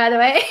today, by the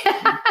way.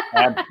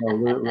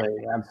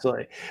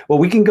 Absolutely. Well,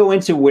 we can go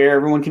into where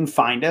everyone can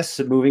find us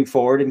moving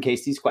forward in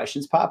case these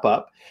questions pop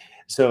up.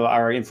 So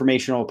our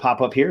information will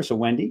pop up here. So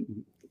Wendy.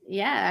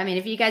 Yeah. I mean,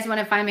 if you guys want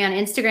to find me on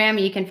Instagram,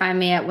 you can find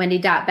me at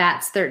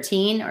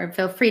wendy.bats13, or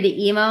feel free to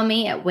email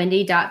me at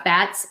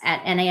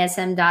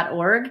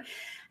wendy.bats@nasm.org.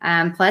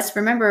 Plus,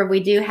 remember, we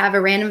do have a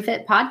Random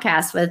Fit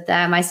podcast with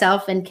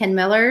myself and Ken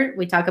Miller.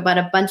 We talk about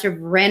a bunch of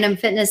random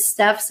fitness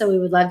stuff, so we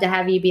would love to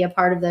have you be a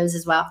part of those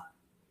as well.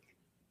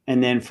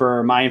 And then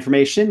for my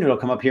information, it'll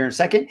come up here in a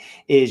second,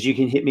 is you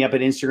can hit me up at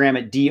Instagram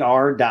at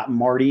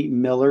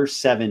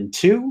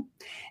dr.martymiller72,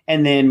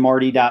 and then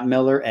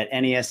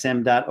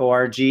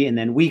marty.miller@nasm.org. And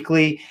then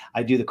weekly,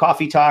 I do the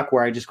coffee talk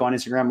where I just go on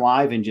Instagram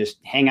Live and just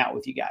hang out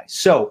with you guys.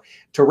 So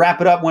to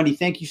wrap it up, Wendy,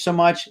 thank you so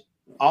much.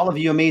 All of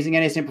you amazing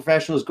NASM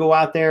professionals, go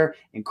out there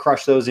and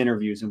crush those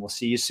interviews, and we'll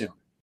see you soon.